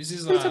exciting. This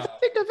is into the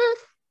thick of it.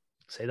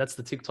 See, that's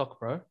the TikTok,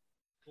 bro.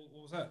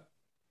 What was that?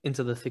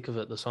 Into the thick of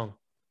it, the song.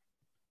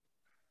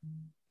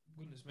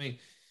 Goodness me.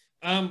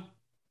 I'll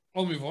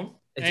move on.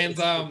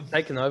 It's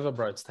taking over,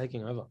 bro. It's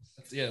taking over.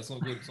 Yeah, it's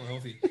not good. It's not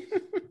healthy.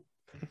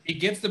 It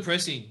gets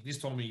depressing this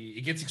time of year.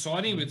 It gets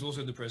exciting, but it's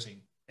also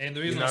depressing. And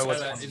the reason I say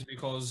that is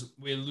because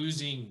we're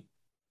losing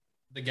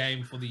the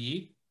game for the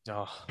year.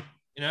 Oh.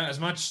 You know, as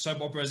much soap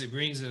opera as it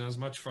brings and as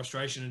much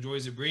frustration and joy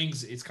as it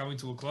brings, it's coming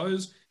to a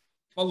close.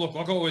 But look,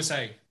 like I always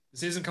say, the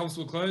season comes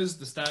to a close,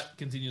 the Stat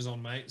continues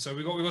on, mate. So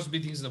we've got some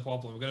big things in the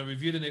pipeline. We're going to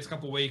review the next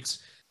couple of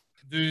weeks,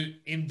 do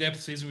in-depth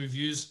season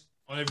reviews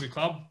on every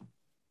club.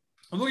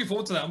 I'm looking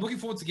forward to that. I'm looking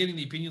forward to getting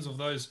the opinions of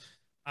those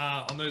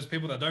on those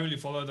people that don't really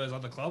follow those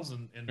other clubs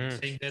and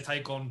seeing their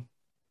take on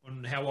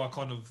how I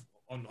kind of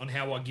on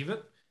how I give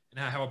it and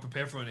how I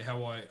prepare for it and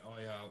how I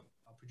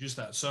produce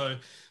that. So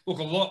look,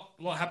 a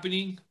lot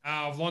happening.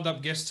 I've lined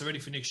up guests already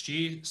for next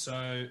year.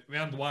 So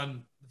round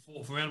one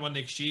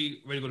next year,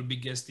 already got a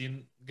big guest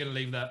in. I'm gonna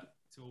leave that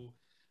till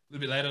a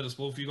little bit later to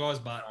spoil for you guys,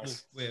 but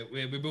nice. Look,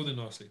 we're building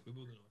nicely. We're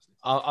building nicely.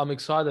 I'm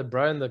excited,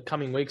 bro. And the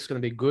coming week's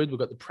going to be good. We've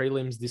got the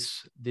prelims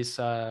this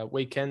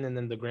weekend, and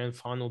then the grand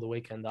final the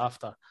weekend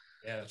after.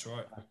 Yeah, that's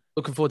right.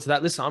 Looking forward to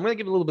that. Listen, I'm going to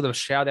give a little bit of a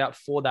shout out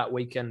for that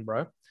weekend,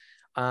 bro.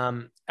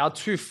 Our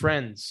two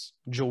friends,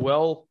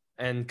 Joel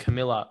and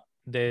Camilla,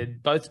 they're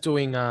both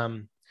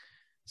doing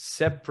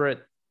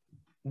separate.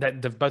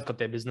 They've both got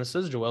their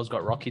businesses. Joelle's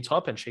got Rocky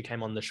Top, and she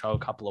came on the show a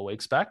couple of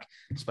weeks back.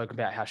 Spoke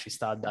about how she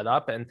started that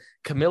up. And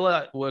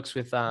Camilla works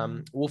with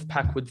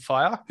Wolfpack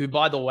Woodfire, who,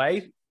 by the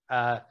way,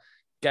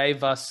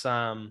 gave us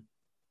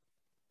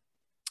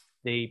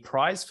the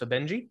prize for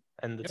Benji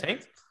and the team.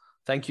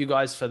 Thank you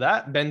guys for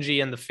that.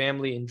 Benji and the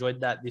family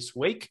enjoyed that this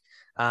week.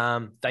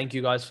 Thank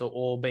you guys for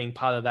all being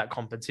part of that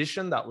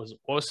competition. That was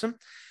awesome.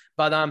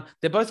 But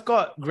they both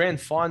got grand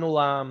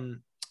final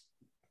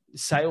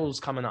sales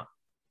coming up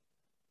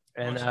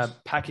and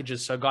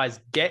packages. So guys,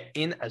 get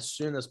in as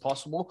soon as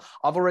possible.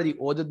 I've already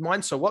ordered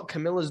mine. So what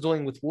Camilla's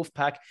doing with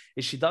Wolfpack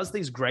is she does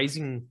these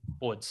grazing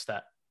boards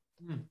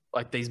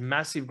like these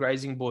massive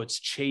grazing boards,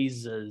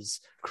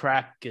 cheeses,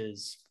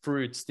 crackers,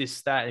 fruits, this,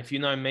 that. If you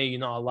know me, you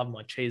know I love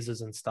my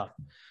cheeses and stuff.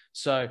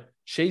 So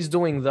she's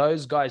doing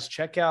those. Guys,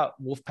 check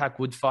out Wolfpack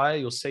Woodfire.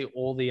 You'll see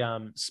all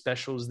the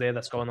specials there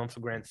that's going on for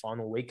grand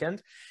final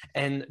weekend.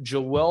 And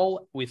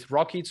Joelle with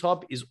Rocky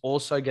Top is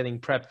also getting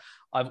prepped.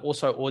 I've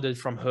also ordered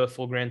from her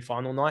for grand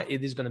final night.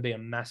 It is going to be a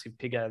massive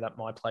pig out at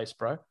my place,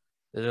 bro.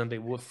 There's going to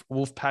be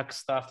Wolfpack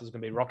stuff. There's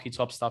going to be Rocky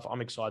Top stuff.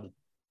 I'm excited.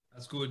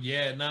 That's good.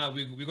 Yeah,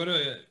 we got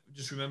to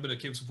just remember to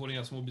keep supporting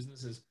our small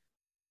businesses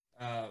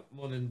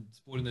more than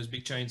supporting those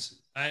big chains.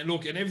 And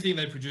look, and everything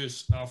they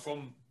produce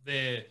from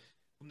their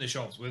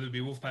shops, whether it be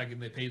Wolfpack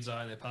and their pizza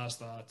and their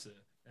pasta to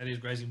these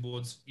grazing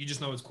boards, you just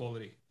know it's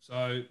quality.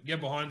 So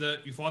get behind it.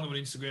 You find them on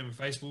Instagram and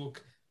Facebook.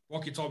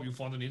 Rocky Top, you'll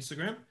find them on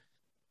Instagram.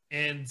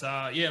 And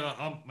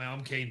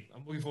I'm keen.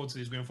 I'm looking forward to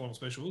these grand final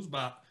specials.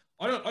 But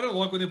I don't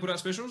like when they put out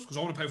specials because I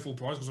want to pay full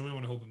price because I really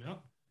want to help them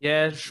out.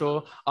 Yeah,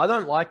 sure. I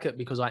don't like it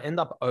because I end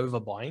up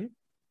overbuying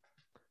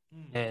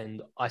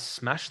and I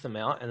smash them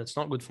out, and it's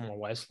not good for my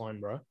waistline,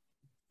 bro.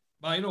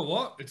 But you know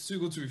what? It's too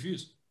good to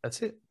refuse.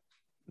 That's it.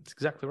 That's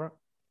exactly right.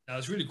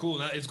 It's really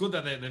cool. It's good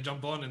that they've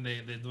jumped on and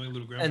they're doing a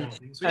little grand final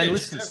thing. So, and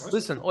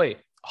listen, oi,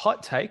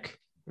 hot take.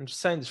 I'm just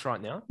saying this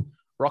right now.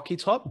 Rocky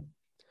Top,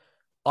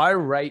 I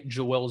rate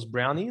Joelle's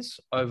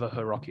brownies over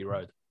her Rocky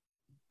Road.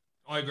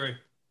 I agree.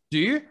 Do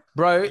you?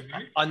 Bro,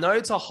 I know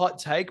it's a hot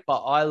take,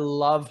 but I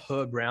love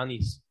her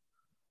brownies.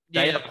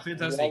 They are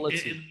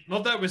fantastic.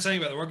 Not that we're saying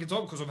about the Rocky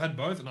Top, because I've had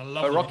both and I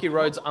love the Rocky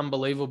Road's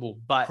unbelievable,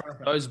 but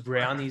those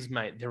brownies,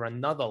 mate, they're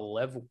another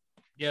level.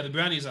 Yeah, the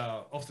brownies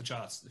are off the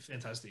charts. They're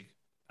fantastic.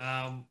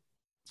 No,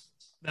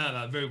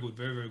 very good.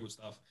 Very, very good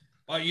stuff.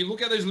 You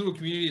look at those little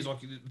communities,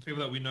 like the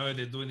people that we know,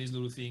 they're doing these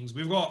little things.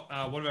 We've got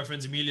one of our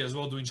friends, Amelia, as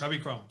well, doing Chubby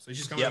Crumb. So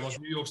she's coming out with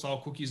New York style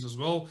cookies as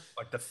well.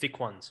 Like the thick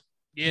ones.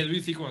 Yeah, the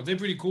really thick ones. They're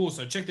pretty cool.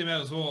 So check them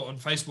out as well on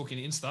Facebook and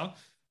Insta.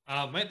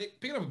 Mate, they're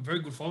picking up a very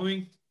good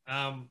following.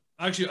 I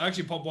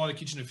actually popped by the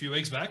kitchen a few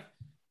weeks back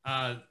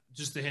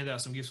just to hand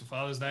out some gifts for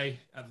Father's Day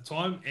at the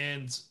time.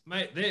 And,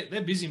 mate,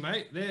 they're busy,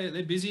 mate.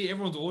 They're busy.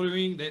 Everyone's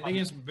ordering. They're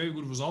getting some very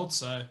good results.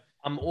 So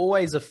I'm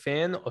always a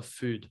fan of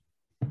food.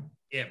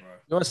 Yeah, bro.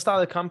 You want to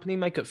start a company,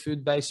 make it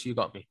food-based, you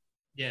got me.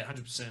 Yeah,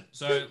 100%.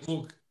 So,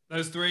 look,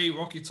 those three,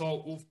 Rocky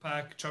Top,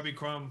 Wolfpack, Chubby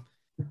Crumb,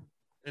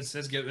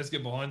 let's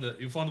get behind it.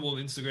 You'll find them all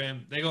on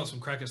Instagram. They got some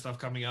cracker stuff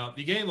coming up.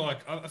 You getting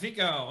I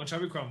think on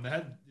Chubby Crumb, they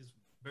had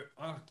this,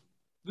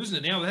 losing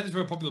it now, they had this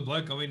very popular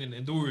bloke go in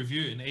and do a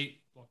review and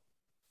eat like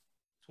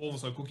 12 or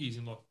so cookies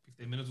in like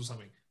 15 minutes or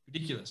something.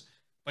 Ridiculous.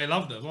 They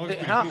loved it.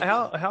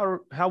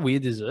 How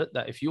weird is it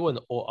that if you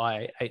or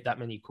I ate that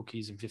many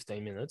cookies in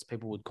 15 minutes,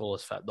 people would call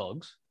us fat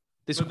dogs?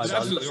 This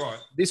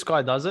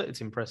guy does it.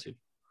 It's impressive.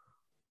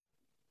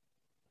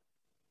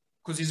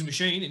 Because he's a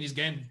machine and he's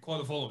gained quite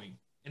a following.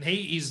 And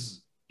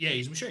he's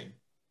a machine.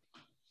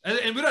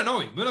 And we don't know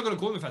him. We're not going to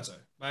call him a fatso.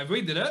 But if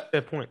we did it.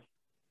 Fair point.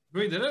 If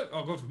we did it,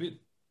 oh, God forbid.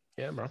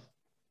 Yeah, bro.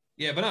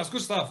 Yeah, but no, it's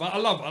good stuff. I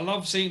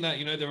love seeing that,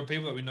 there are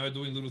people that we know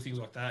doing little things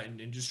like that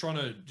and just trying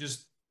to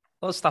just.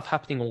 A lot of stuff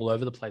happening all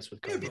over the place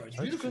with COVID. Yeah, bro, it's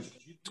beautiful.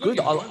 It's good.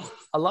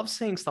 I love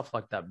seeing stuff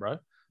like that, bro.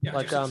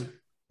 Yeah,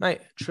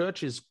 mate,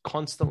 church is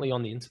constantly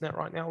on the internet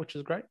right now, which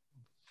is great.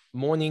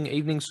 Morning,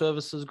 evening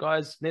services,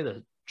 guys. Need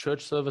a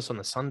church service on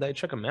a Sunday.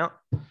 Check them out.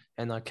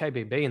 And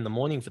KBB in the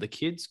morning for the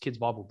kids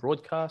Bible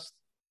broadcast.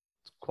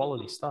 It's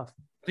quality stuff.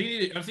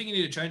 I think you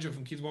need to change it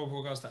from kids Bible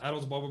broadcast to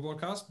adults Bible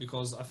broadcast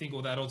because I think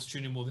all the adults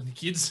tune in more than the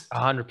kids.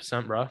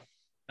 100%, bro.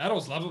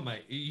 Adults love it,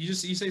 mate. You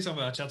see some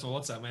of our chats on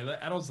WhatsApp, mate.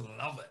 The adults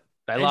love it.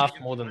 They laugh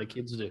more than the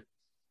kids do.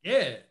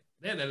 Yeah,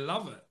 they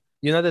love it.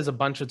 There's a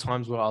bunch of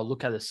times where I'll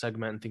look at a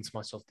segment and think to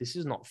myself, this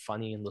is not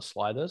funny in the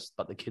slightest,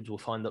 but the kids will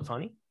find it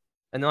funny.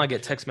 And then I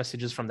get text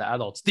messages from the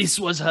adults. This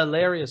was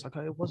hilarious.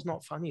 Okay, it was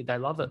not funny. They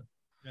love it.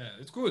 Yeah,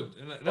 it's good.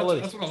 And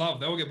that's what I love.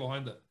 They all get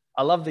behind it.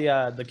 I love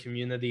the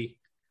community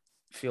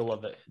feel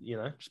of it,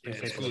 Just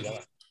it's good.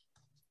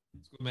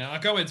 It's good, man. I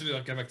can't wait to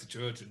go back to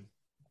church and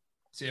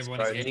see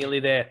everyone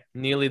again.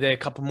 Nearly there.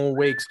 Couple more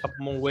weeks.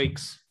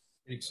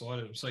 Get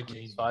excited. I'm so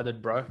keen.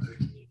 Excited, bro.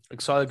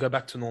 Excited to go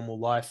back to normal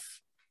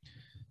life.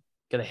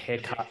 Get a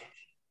haircut.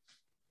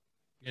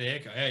 Get a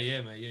haircut.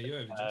 Yeah, mate. Yeah, you're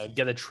over.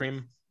 Get a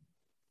trim.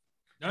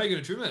 No, you're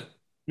gonna trim it.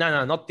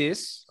 No, not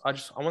this. I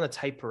want to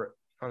taper it.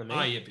 You know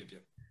what I mean?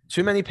 Yep.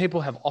 Too many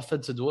people have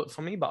offered to do it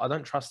for me, but I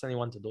don't trust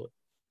anyone to do it.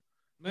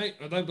 Mate,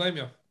 I don't blame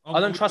you. I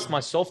don't trust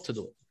myself to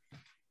do it.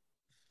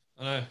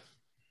 I know.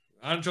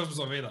 I don't trust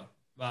myself either.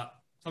 But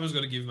someone's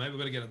got to give, mate. We've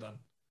got to get it done.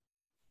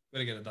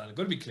 It's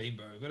got to be clean,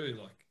 bro. Got to be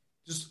like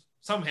just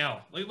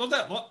somehow. Like not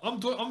that. Like, I'm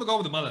the guy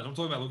with the mullet. I'm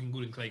talking about looking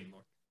good and clean.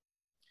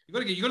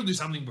 Like you got to do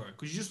something, bro.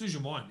 Because you just lose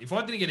your mind. If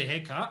I didn't get a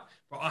haircut,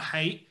 bro, I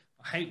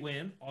hate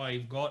when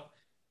I've got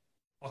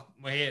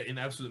my hair in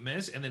absolute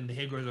mess and then the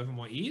hair grows over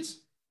my ears.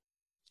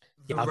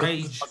 Yeah, I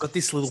got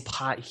this little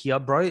part here,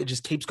 bro. It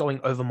just keeps going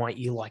over my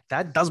ear like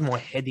that. It does my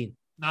head in.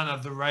 No,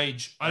 the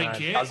rage. I don't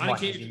care. I don't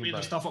care if you made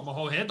the stuff up my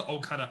whole head. I'll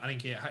cut it. I don't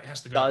care. It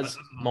has to go. Does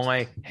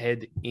my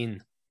head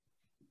in.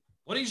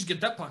 Why don't you just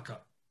get that part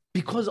cut?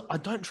 Because I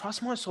don't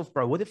trust myself,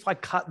 bro. What if I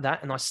cut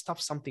that and I stuff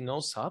something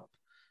else up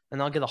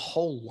and I get a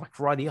hole like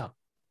right here?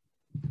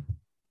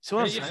 See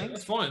what I'm saying?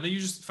 That's fine. Then you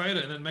just fade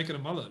it and then make it a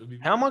mullet.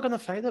 How am I going to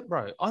fade it,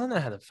 bro? I don't know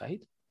how to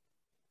fade.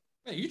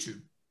 Yeah,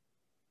 YouTube.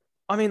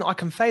 I mean, I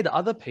can fade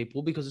other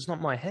people because it's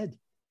not my head.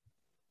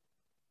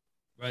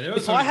 Right,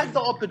 if I had the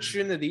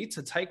opportunity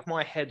to take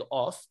my head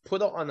off,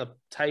 put it on a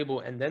table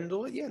and then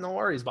do it, yeah, no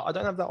worries. But I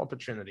don't have that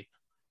opportunity.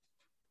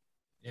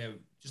 Yeah,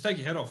 just take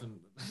your head off and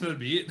that'd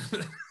be it.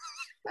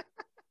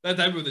 That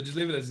table with it, just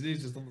leave it as it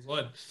is, just on the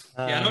side.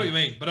 Yeah, I know what you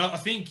mean. But I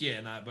think,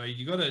 but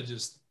you got to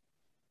just...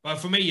 But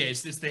for me, yeah,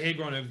 it's the hair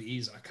growing over the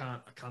ears. I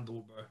can't do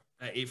it, bro.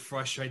 It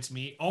frustrates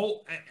me. I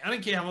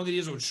don't care how long it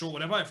is or short,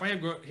 whatever. If I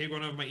have hair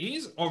growing over my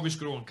ears, I'll risk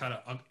it all and cut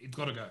it. It's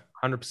got to go.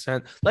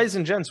 100%. Ladies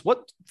and gents,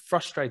 what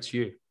frustrates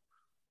you?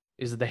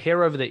 Is it the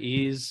hair over the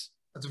ears?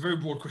 That's a very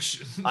broad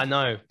question. I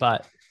know,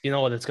 but you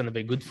know what it's going to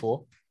be good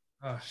for?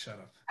 Oh, shut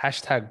up.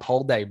 Hashtag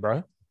poll day,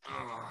 bro.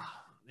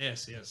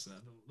 Yes.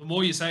 The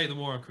more you say it, the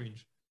more I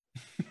cringe.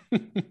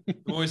 The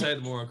more you say it,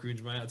 the more I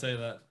cringe, mate. I'll tell you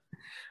that.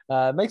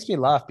 It makes me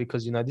laugh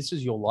because, this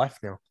is your life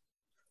now.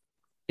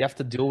 You have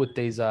to deal with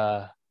these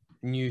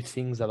new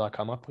things that I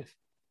come up with.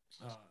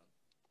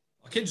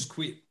 I can't just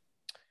quit.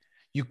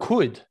 You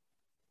could,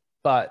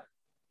 but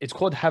it's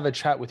called Have a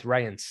Chat with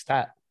Ray and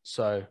Stat.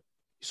 So you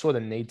sort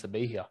of need to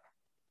be here.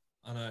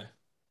 I know.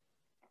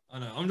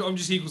 I'm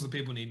just here because the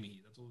people need me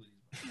here. That's all it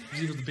is. I'm just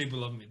here because the people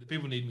love me. The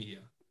people need me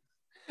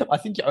here. I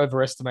think you're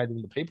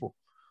overestimating the people.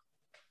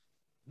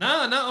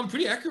 No, I'm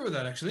pretty accurate with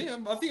that, actually.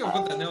 I think I've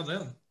got that nailed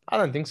down. I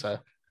don't think so.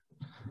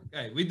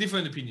 Okay, we differ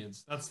in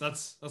opinions. That's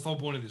the whole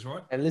point of this,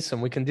 right? And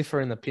listen, we can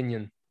differ in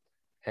opinion.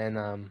 And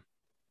I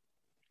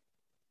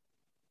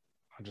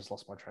just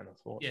lost my train of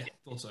thought. Yeah,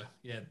 thought so.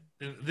 Yeah,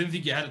 didn't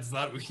think you had it to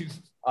start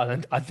with.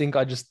 I think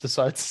I just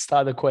decided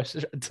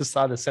to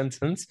start a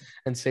sentence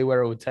and see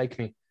where it would take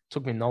me. It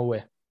took me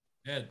nowhere.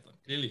 Yeah,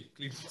 clearly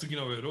took you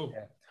nowhere at all.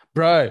 Yeah.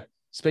 Bro,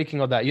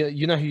 speaking of that,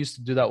 you know who used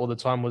to do that all the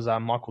time was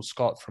Michael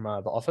Scott from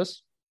The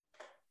Office.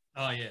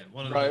 Oh yeah,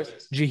 one of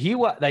those. Did you hear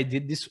what they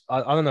did this?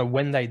 I don't know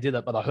when they did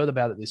it, but I heard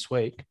about it this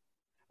week.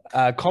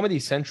 Comedy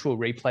Central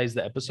replays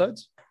the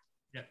episodes.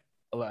 Yeah,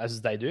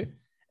 as they do,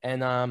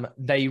 and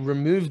they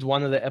removed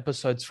one of the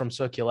episodes from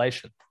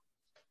circulation.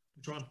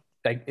 Which one?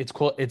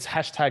 It's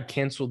hashtag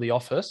cancel the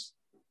office.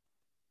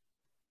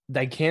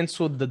 They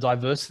canceled the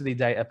Diversity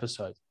Day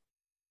episode.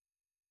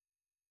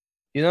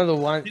 You know the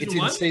one?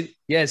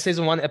 It's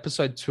season 1,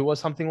 episode 2 or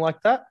something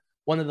like that.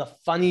 One of the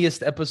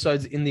funniest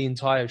episodes in the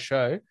entire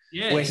show,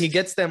 where he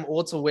gets them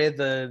all to wear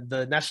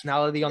the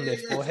nationality on their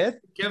forehead.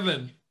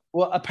 Kevin.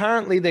 Well,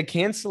 apparently they've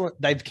canceled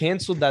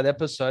that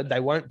episode. They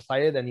won't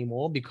play it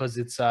anymore because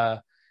it's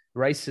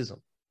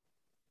racism.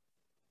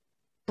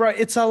 Bro,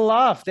 it's a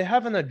laugh. They're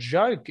having a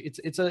joke.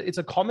 It's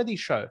a comedy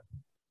show.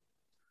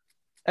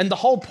 And the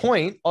whole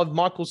point of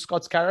Michael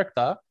Scott's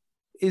character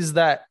is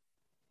that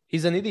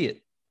he's an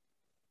idiot.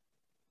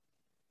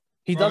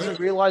 He doesn't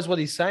realize what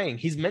he's saying.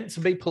 He's meant to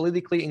be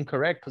politically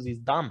incorrect because he's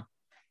dumb.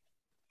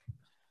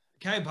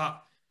 Okay,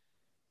 but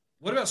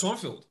what about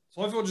Seinfeld?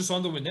 Seinfeld just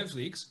signed on with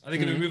Netflix. Are they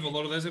going to remove a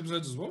lot of those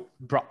episodes as well?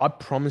 Bro, I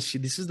promise you,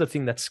 this is the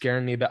thing that's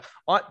scaring me about.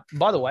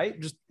 By the way,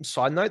 just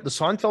side note, the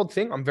Seinfeld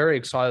thing, I'm very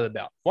excited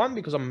about. One,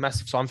 because I'm a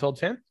massive Seinfeld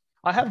fan.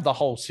 I have the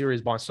whole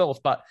series myself,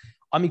 but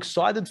I'm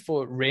excited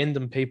for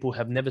random people who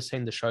have never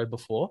seen the show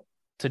before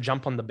to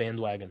jump on the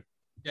bandwagon.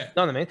 Yeah. You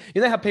know what I mean?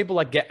 You know how people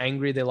like get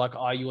angry? They're like,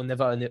 you were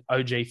never an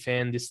OG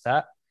fan, this,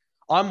 that.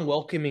 I'm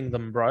welcoming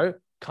them, bro.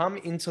 Come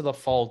into the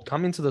fold.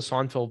 Come into the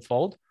Seinfeld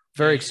fold.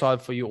 Very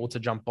excited for you all to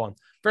jump on.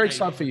 Very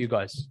excited for you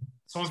guys.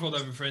 Seinfeld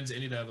over Friends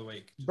any day of the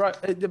week. Bro,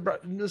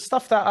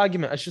 stuff that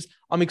argument. It's just,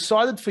 I'm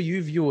excited for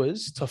you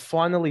viewers to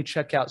finally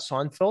check out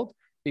Seinfeld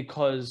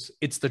because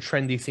it's the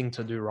trendy thing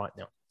to do right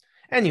now.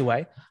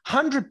 Anyway,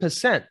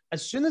 100%.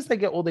 As soon as they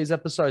get all these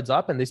episodes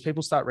up and these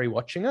people start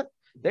rewatching it,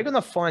 they're going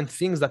to find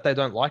things that they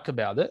don't like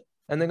about it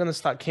and they're going to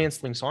start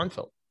canceling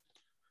Seinfeld.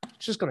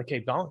 It's just going to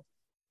keep going.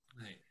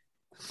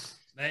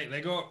 Mate,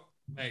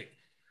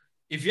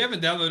 if you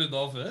haven't downloaded The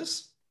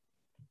Office,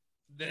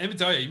 let me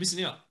tell you, you're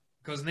missing out.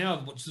 Because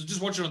now, just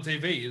watch it on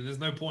TV. There's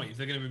no point if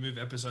they're going to remove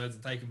episodes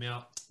and take them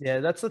out. Yeah,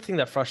 that's the thing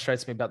that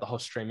frustrates me about the whole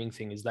streaming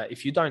thing is that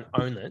if you don't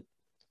own it,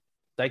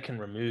 they can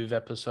remove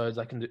episodes.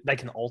 They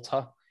can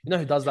alter. You know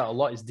who does that a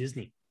lot is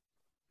Disney.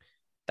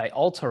 They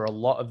alter a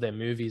lot of their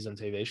movies and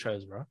TV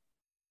shows, bro.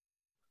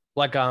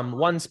 Like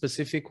one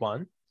specific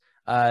one,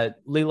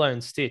 Lilo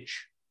and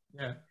Stitch.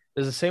 Yeah.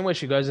 There's a scene where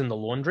she goes in the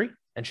laundry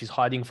and she's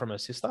hiding from her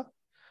sister.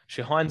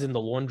 She hides in the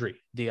laundry,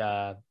 the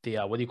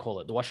what do you call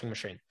it? The washing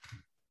machine.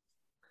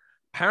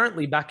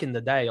 Apparently, back in the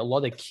day, a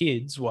lot of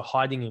kids were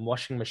hiding in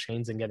washing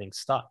machines and getting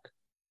stuck.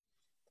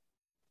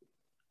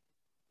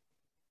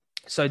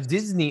 So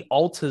Disney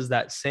alters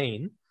that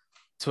scene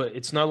to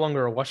it's no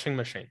longer a washing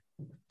machine.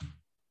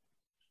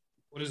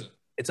 What is it?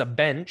 It's a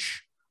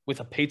bench with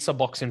a pizza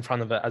box in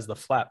front of it as the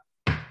flap.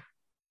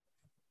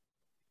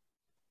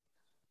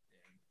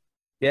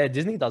 Yeah,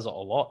 Disney does it a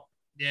lot.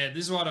 Yeah,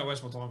 this is why I don't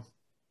waste my time.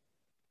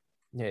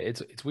 Yeah,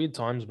 it's weird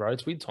times, bro.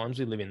 It's weird times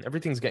we live in.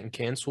 Everything's getting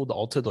cancelled,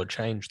 altered, or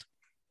changed.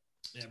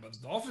 Yeah, but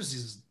The Office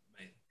is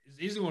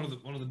easily one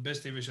of the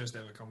best TV shows to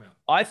ever come out.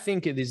 I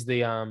think it is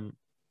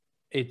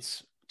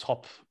it's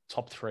top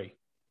three.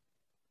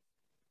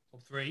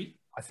 Top three?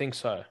 I think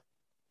so.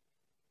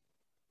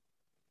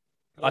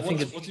 Well,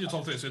 what's your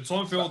top three? So it's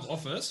Seinfeld,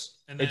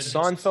 Office, and then it's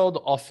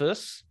Seinfeld,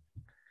 Office.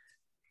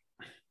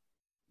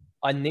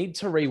 I need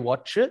to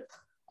rewatch it.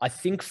 I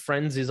think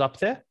Friends is up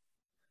there.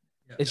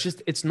 Yeah,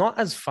 it's not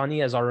as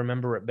funny as I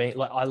remember it being.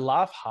 Like I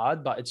laugh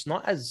hard, but it's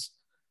not as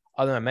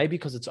I don't know, maybe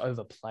because it's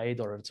overplayed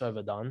or it's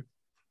overdone.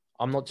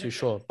 I'm not too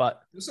sure.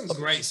 But there's some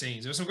great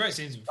scenes. There's some great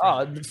scenes.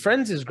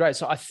 Friends is great.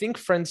 So I think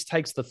Friends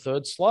takes the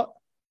third slot.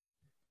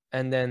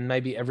 And then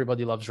maybe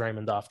Everybody Loves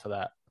Raymond after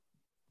that.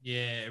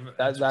 Yeah.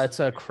 That's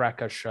a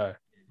cracker show.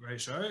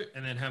 Great show.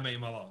 And then How I Met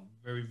Your Mother.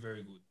 Very,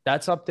 very good.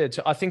 That's up there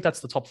too. I think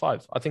that's the top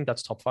 5. I think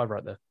that's top 5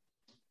 right there.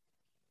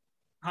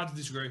 Hard to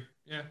disagree.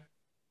 Yeah.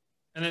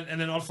 And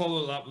then I'll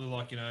follow it up with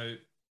the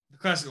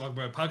classic,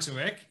 bro, Parks and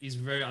Rec is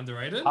very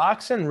underrated.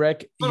 Parks and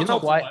Rec, you know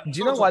why? Do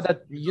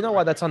you know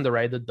why that's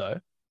underrated though?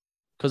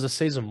 Because of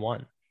season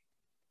 1.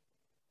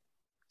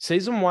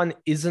 Season 1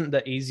 isn't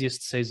the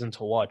easiest season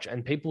to watch,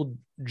 and people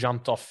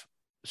jumped off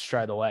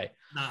straight away.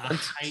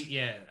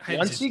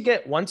 Once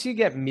you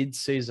get mid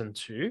season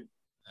 2,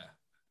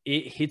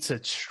 it hits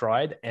its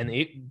stride and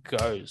it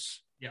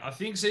goes. Yeah, I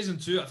think season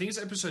 2. I think it's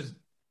episode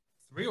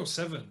 3 or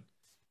 7,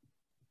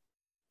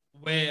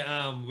 where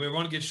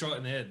Ron gets shot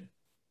in the head.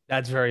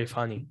 That's very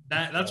funny.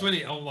 That's when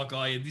I'm like,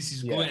 oh yeah, this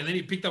is good. And then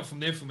he picked up from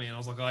there for me, and I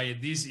was like, oh yeah,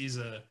 this is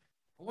a.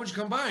 Why don't you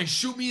come by and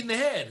shoot me in the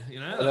head?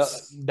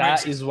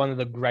 That is one of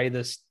the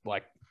greatest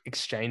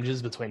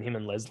exchanges between him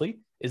and Leslie.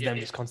 Is them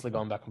just constantly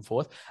going back and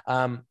forth.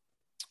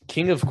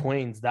 King of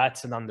Queens,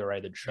 that's an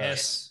underrated show.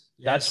 Yes.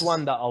 That's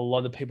one that a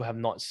lot of people have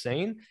not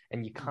seen,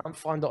 and you can't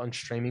find it on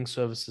streaming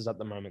services at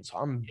the moment. So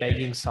I'm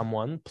begging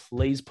someone,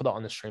 please put it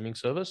on a streaming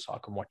service so I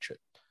can watch it.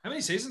 How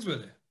many seasons were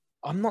there?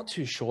 I'm not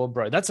too sure,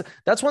 bro. That's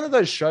one of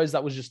those shows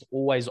that was just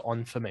always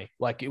on for me.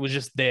 Like it was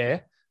just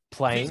there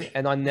playing,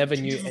 and I never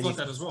knew. Cheers was like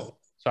that as well.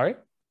 Sorry?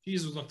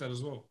 Cheers was like that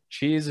as well.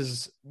 Cheers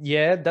is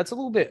that's a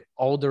little bit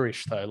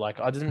olderish though. Like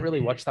I didn't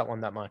really watch that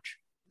one that much.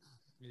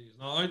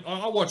 No,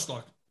 I watched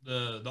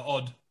the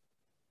odd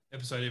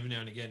episode every now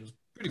and again. It was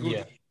pretty good.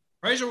 Yeah.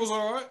 Frasier was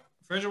all right.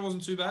 Frasier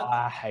wasn't too bad.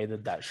 I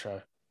hated that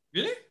show.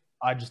 Really?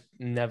 I just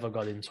never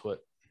got into it.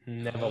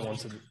 Never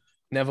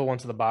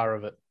wanted the bar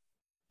of it.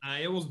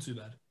 It wasn't too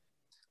bad.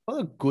 What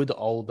a good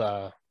old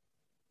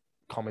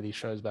comedy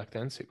shows back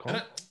then,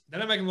 sitcom. They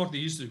don't make them like they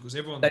used to because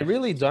everyone. They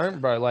really don't,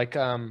 bro. Like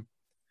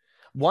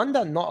one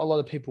that not a lot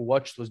of people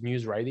watched was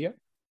News Radio.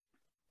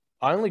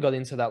 I only got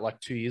into that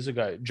 2 years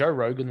ago. Joe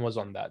Rogan was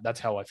on that. That's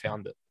how I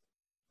found it.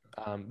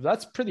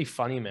 That's pretty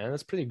funny, man.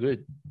 That's pretty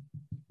good.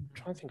 I'm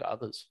trying to think of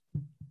others.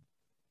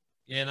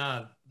 Yeah,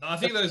 nah. I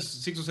think those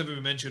 6 or 7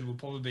 we mentioned will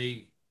probably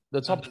be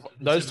the top.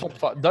 Those top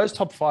 5. Those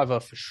top 5 are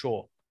for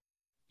sure.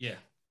 Yeah.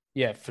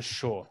 Yeah, for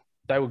sure.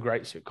 They were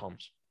great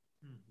sitcoms.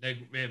 They're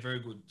very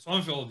good.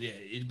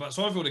 Seinfeld, but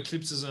Seinfeld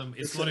eclipses them.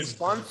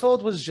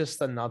 Seinfeld was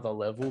just another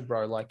level,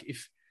 bro. Like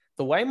if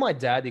the way my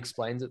dad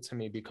explains it to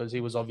me, because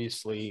he was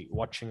obviously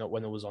watching it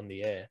when it was on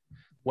the air,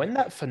 when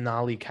that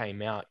finale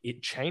came out,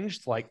 it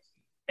changed.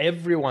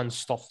 Everyone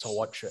stopped to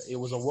watch it. It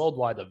was a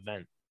worldwide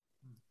event.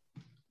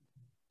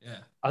 Yeah,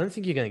 I don't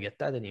think you're gonna get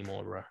that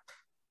anymore, bro.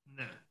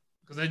 No,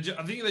 because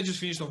I think they just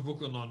finished off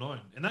Brooklyn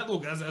Nine-Nine, and that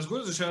as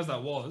good as the show as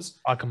that was,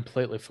 I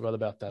completely forgot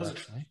about that.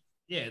 Actually,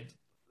 yeah,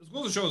 as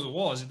good as the show as it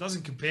was, it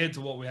doesn't compare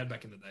to what we had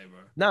back in the day, bro.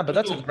 No, but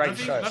that's a great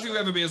show. Nothing will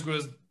ever be as good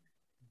as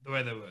the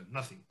way they were.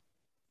 Nothing.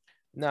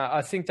 No,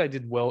 I think they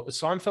did well.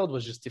 Seinfeld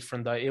was just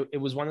different, though. It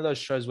was one of those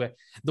shows where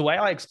the way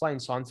I explain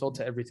Seinfeld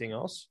to everything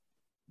else,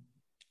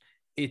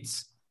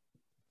 it's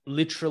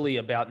literally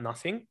about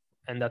nothing,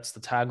 and that's the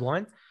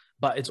tagline.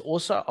 But it's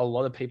also a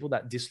lot of people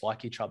that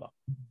dislike each other.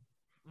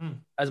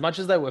 As much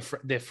as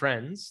they're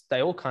friends,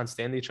 they all can't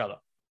stand each other.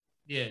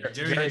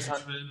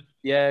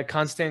 Yeah,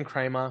 can't stand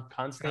Kramer,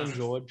 can't stand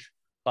George,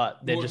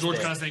 but George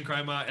can't stand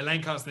Kramer,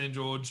 Elaine can't stand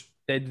George.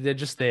 They're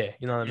just there,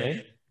 you know what I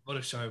mean? What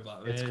a show,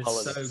 but It's man,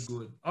 it's so quality.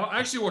 good. I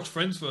actually watched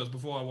Friends first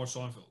before I watched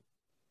Seinfeld.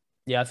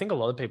 Yeah, I think a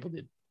lot of people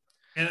did.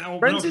 And when I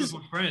Friends first is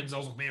watched Friends, I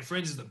was like, man,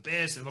 Friends is the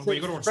best. And I'm like, well, See,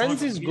 you got to watch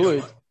Friends Seinfeld. is You know,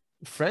 good. right?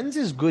 Friends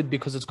is good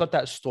because it's got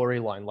that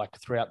storyline like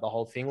throughout the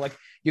whole thing. Like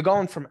you're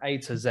going from A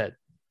to Z.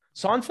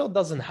 Seinfeld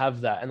doesn't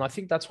have that, and I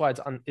think that's why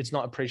it's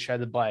not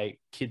appreciated by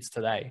kids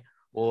today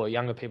or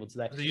younger people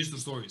today. They use the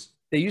stories.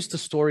 They're used to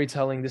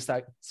storytelling. This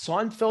that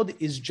Seinfeld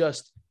is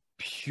just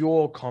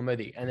pure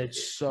comedy, and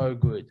it's so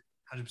good.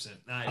 100%.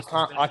 Nah, I it's the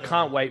can't best I show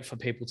can't ever. wait for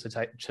people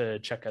to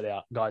check it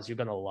out, guys. You're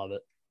gonna love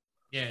it.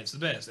 Yeah, it's the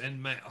best.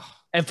 And mate,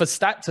 And for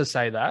Stat to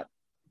say that,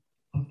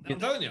 I'm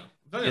telling you,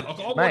 I'll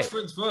watch mate,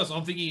 Friends first.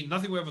 I'm thinking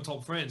nothing will ever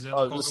top Friends. And like,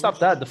 oh, I'll go stop watch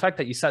that. The Seinfeld. fact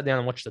that you sat down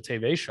and watched the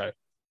TV show,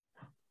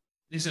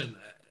 Listen,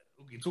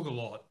 look, it took a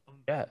lot.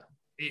 yeah,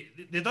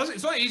 It does.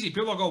 It's not easy.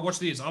 People are like, oh, watch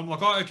this. I'm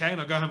like, oh, okay, and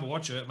I go home and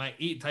watch it. Mate,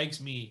 it takes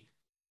me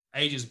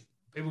ages.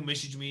 People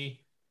message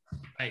me,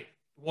 hey,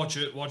 watch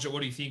it. What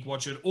do you think?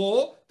 Watch it.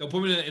 Or they'll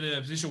put me in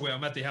a position where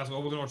I'm at their house. Oh,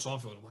 we're gonna watch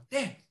Seinfeld. I'm like,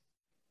 damn,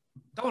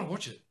 don't want to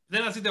watch it.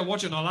 Then I sit there,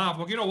 watch it, and I laugh.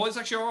 I'm like, you know what? It's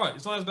actually all right.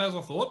 It's not as bad as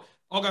I thought.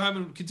 I'll go home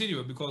and continue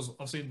it because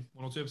I've seen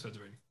 1 or 2 episodes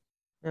already.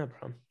 yeah,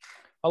 bro.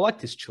 I like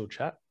this chill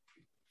chat.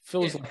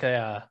 Feels like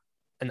a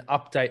an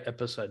update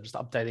episode, just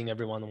updating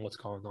everyone on what's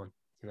going on.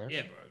 You know?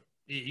 Yeah, bro.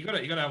 You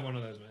gotta have one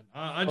of those, man.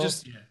 I Well,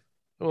 just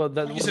well,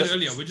 like you said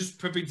earlier, we're just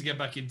prepping to get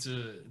back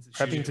into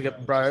prepping to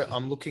get, bro.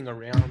 I'm looking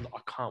around. I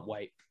can't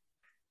wait.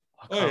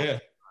 I Oh can't. yeah,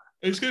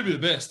 it's gonna be the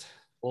best.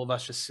 All of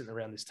us just sitting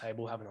around this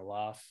table having a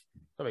laugh.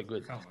 That'll be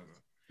good. Can't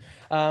wait,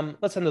 bro.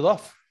 Let's end it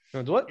off. You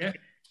want to do it?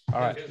 Yeah.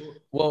 All right. Yeah.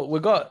 Well,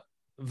 we've got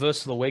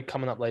verse of the week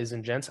coming up, ladies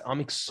and gents. I'm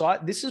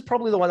excited. This is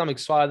probably the one I'm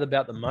excited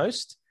about the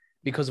most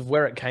because of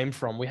where it came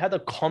from. We had a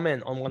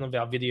comment on one of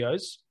our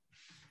videos.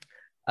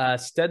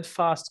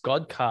 Steadfast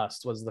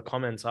Godcast was the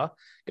commenter.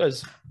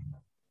 Goes,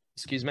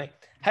 excuse me.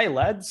 Hey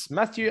lads,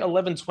 Matthew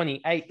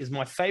 11:28 is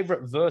my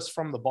favorite verse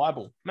from the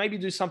Bible. Maybe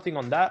do something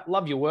on that.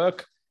 Love your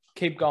work.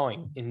 Keep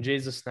going. In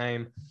Jesus'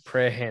 name,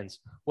 prayer hands.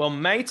 Well,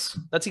 mates,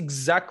 that's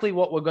exactly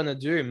what we're going to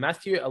do.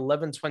 Matthew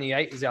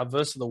 11:28 is our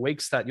verse of the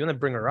week. Stat, you want to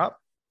bring her up?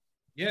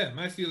 Yeah,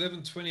 Matthew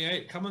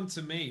 11:28. Come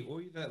unto me,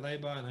 all you that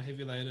labor and are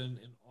heavy laden,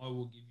 and I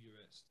will give you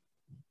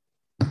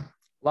rest.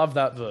 Love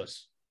that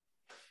verse.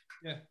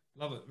 Yeah,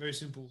 love it. Very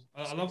simple.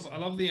 I love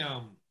the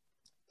I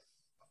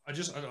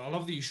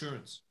love the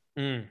assurance.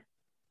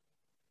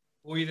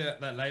 All you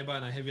that labor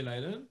and are heavy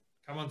laden,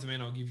 come unto me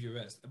and I'll give you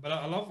rest. But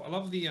I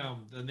love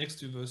the next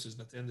 2 verses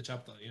at the end of the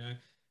chapter. You know,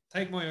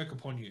 take my yoke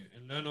upon you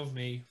and learn of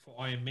me, for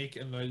I am meek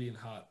and lowly in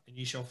heart, and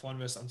ye shall find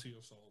rest unto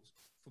your souls.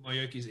 For my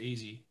yoke is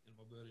easy and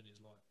my burden is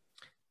light.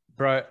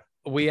 Bro,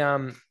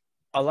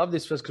 I love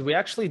this verse because we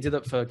actually did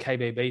it for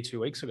KBB 2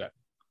 weeks ago.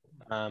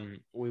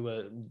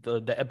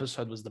 The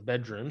episode was the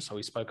bedroom, so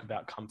we spoke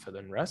about comfort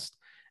and rest,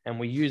 and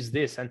we used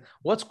this. And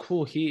what's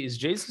cool here is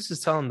Jesus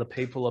is telling the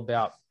people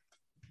about,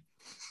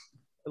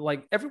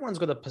 like, everyone's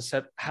got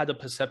had a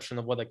perception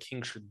of what a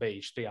king should be.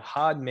 He should be a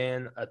hard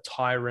man, a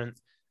tyrant,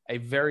 a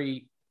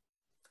very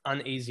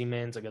uneasy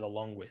man to get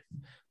along with.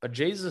 But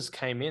Jesus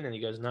came in and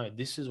he goes, no,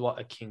 this is what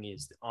a king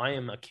is. I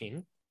am a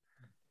king,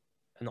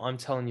 and I'm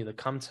telling you to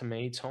come to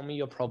me, tell me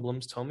your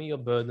problems, tell me your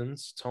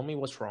burdens, tell me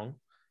what's wrong.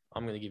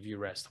 I'm going to give you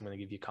rest. I'm going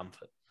to give you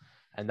comfort.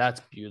 And that's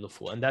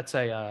beautiful. And that's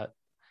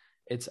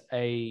it's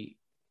a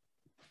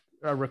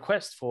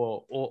request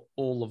for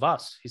all of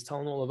us. He's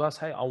telling all of us,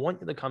 hey, I want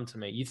you to come to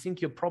me. You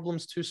think your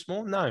problem's too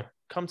small? No,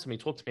 come to me.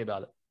 Talk to me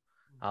about it.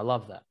 I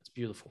love that. It's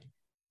beautiful.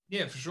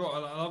 Yeah, for sure. I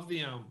love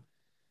the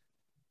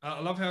I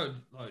love how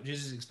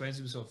Jesus explains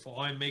himself. For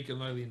I am meek and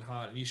lowly in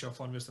heart, and you shall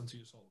find rest unto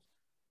your souls.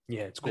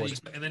 Yeah, it's gorgeous.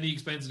 And then he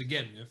explains it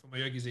again. You know, for my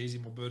yoke is easy,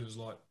 my burden is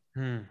light.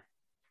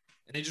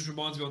 And it just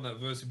reminds me on that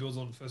verse. He builds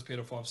on 1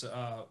 Peter 5:7.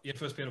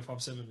 1 Peter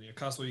 5:7.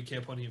 Cast all your care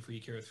upon him, for he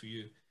careth for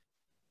you.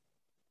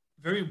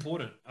 Very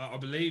important. I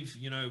believe,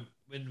 you know,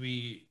 when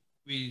we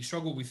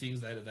struggle with things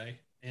day to day,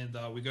 and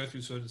we go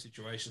through certain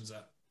situations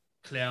that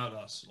cloud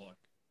us,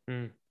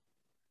 and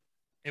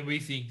we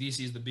think this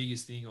is the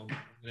biggest thing I'm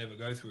gonna ever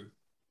go through.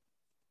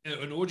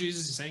 And all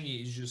Jesus is saying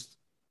here is just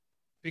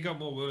pick up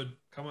my word,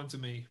 come unto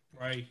me,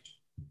 pray,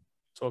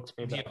 talk to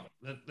me about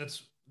it.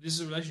 This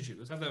is a relationship.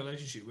 Let's have that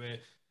relationship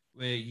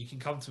where you can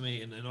come to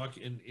me and I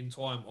can, in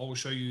time I will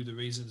show you the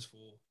reasons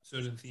for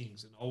certain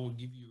things, and I will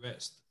give you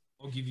rest.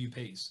 I'll give you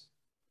peace.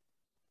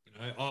 You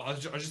know, I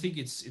just think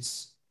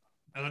it's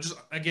and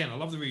I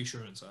love the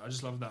reassurance. I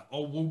just love that. I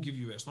will give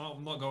you rest.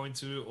 I'm not going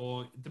to,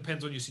 or it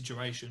depends on your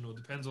situation, or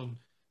depends on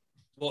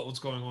what's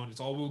going on. It's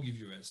I will give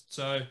you rest.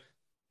 So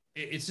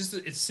it's just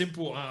it's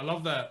simple. I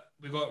love that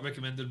we got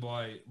recommended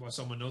by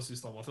someone else this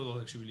time. I thought that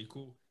was actually really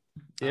cool.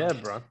 Yeah,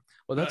 bro.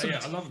 Well, that's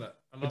I love that.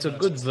 It's a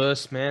good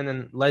verse, man.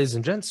 And ladies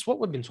and gents, what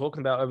we've been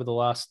talking about over the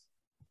last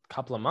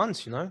couple of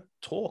months, you know,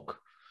 talk.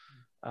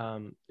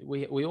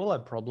 We all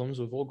have problems.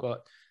 We've all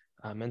got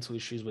mental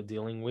issues we're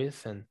dealing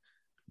with, and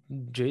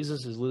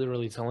Jesus is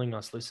literally telling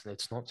us, listen,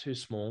 it's not too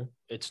small.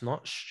 It's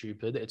not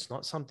stupid. It's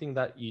not something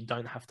that you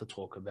don't have to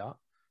talk about.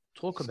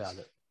 Talk about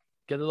it.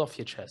 Get it off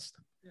your chest.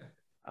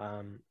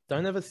 Yeah.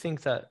 Don't ever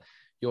think that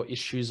your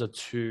issues are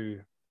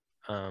too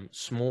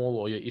small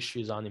or your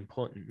issues aren't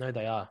important. No,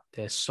 they are.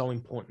 They're so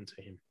important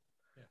to him.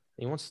 Yeah.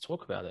 He wants to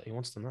talk about it. He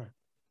wants to know.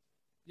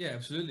 Yeah,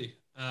 absolutely.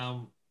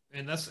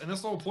 And that's the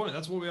whole point.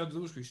 That's what we have to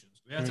do as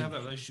Christians. We have to have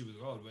that relationship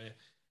with God where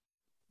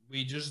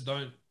we just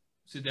don't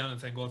sit down and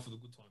thank God for the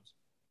good times.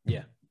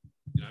 Yeah.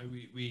 You know,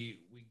 we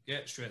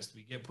get stressed,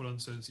 we get put on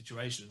certain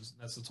situations.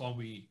 And that's the time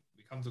we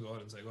come to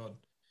God and say, God,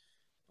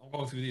 I'm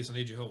going through this. I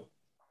need your help.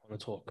 I want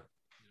to talk.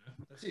 You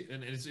know, that's it.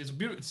 And it's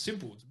beautiful. It's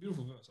simple. It's a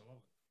beautiful verse. I love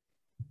it.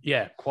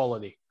 Yeah,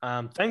 quality.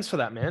 Thanks for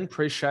that, man.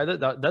 Appreciate it.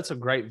 That's a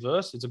great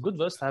verse. It's a good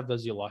verse to have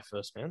as your life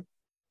verse, man.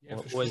 Yeah,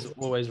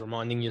 always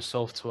reminding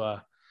yourself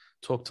to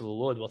talk to the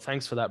Lord. Well,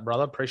 thanks for that,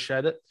 brother.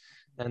 Appreciate it.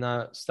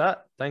 And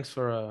Stat, thanks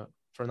for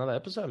another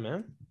episode,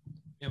 man.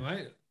 Yeah,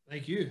 mate.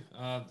 Thank you.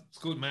 It's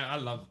good, man. I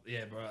love.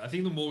 Yeah, bro. I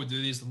think the more we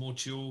do this, the more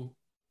chill.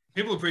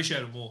 People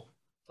appreciate it more.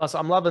 Plus,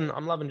 I'm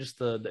loving just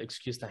the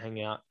excuse to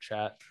hang out,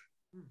 chat,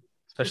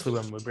 especially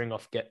when we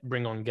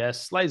bring on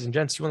guests. Ladies and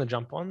gents, you want to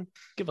jump on?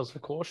 Give us a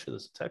call, shoot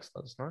us a text,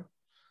 let us know.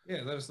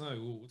 Yeah, let us know.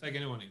 We'll take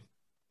anyone in.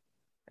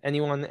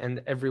 Anyone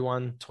and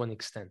everyone to an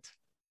extent.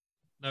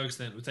 No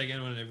extent. We'll take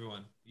anyone and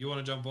everyone. You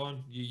want to jump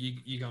on?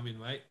 You come in,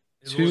 mate.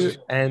 To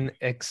an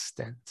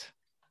extent.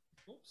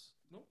 Oops.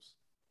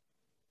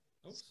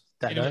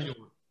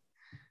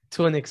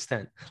 To an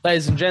extent.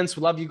 Ladies and gents,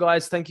 we love you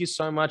guys. Thank you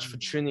so much for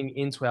tuning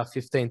into our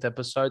 15th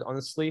episode.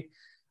 Honestly,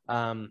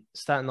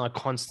 Stat and I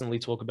constantly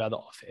talk about it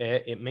off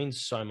air. It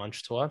means so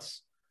much to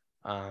us.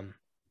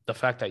 The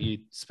fact that you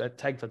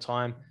take the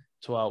time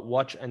to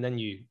watch and then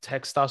you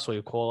text us or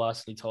you call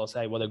us and you tell us,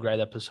 hey, what a great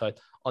episode.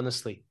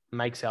 Honestly,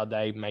 makes our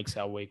day, makes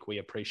our week. We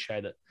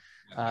appreciate it.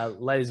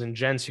 Ladies and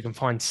gents, you can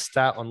find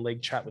Stat on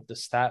League Chat with the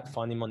Stat.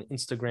 Find him on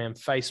Instagram,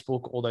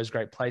 Facebook, all those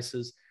great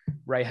places.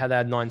 Ray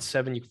Haddad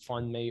 97. You can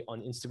find me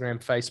on Instagram,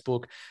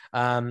 Facebook.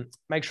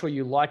 Make sure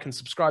you like and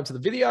subscribe to the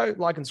video,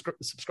 like and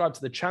subscribe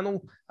to the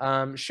channel.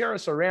 Share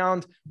us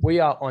around. We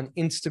are on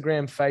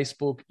Instagram,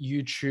 Facebook,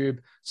 YouTube,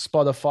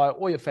 Spotify,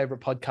 all your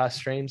favorite podcast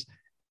streams,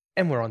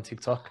 and we're on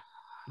TikTok.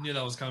 I knew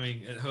that was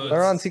coming. It hurts.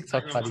 We're on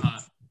TikTok, buddy.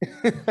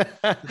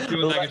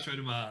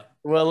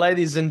 Well,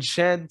 ladies and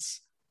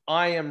gents,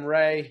 I am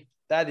Ray.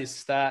 That is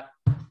Stat.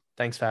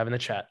 Thanks for having a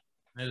chat.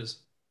 It is.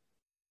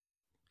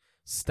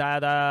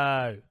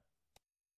 Stato.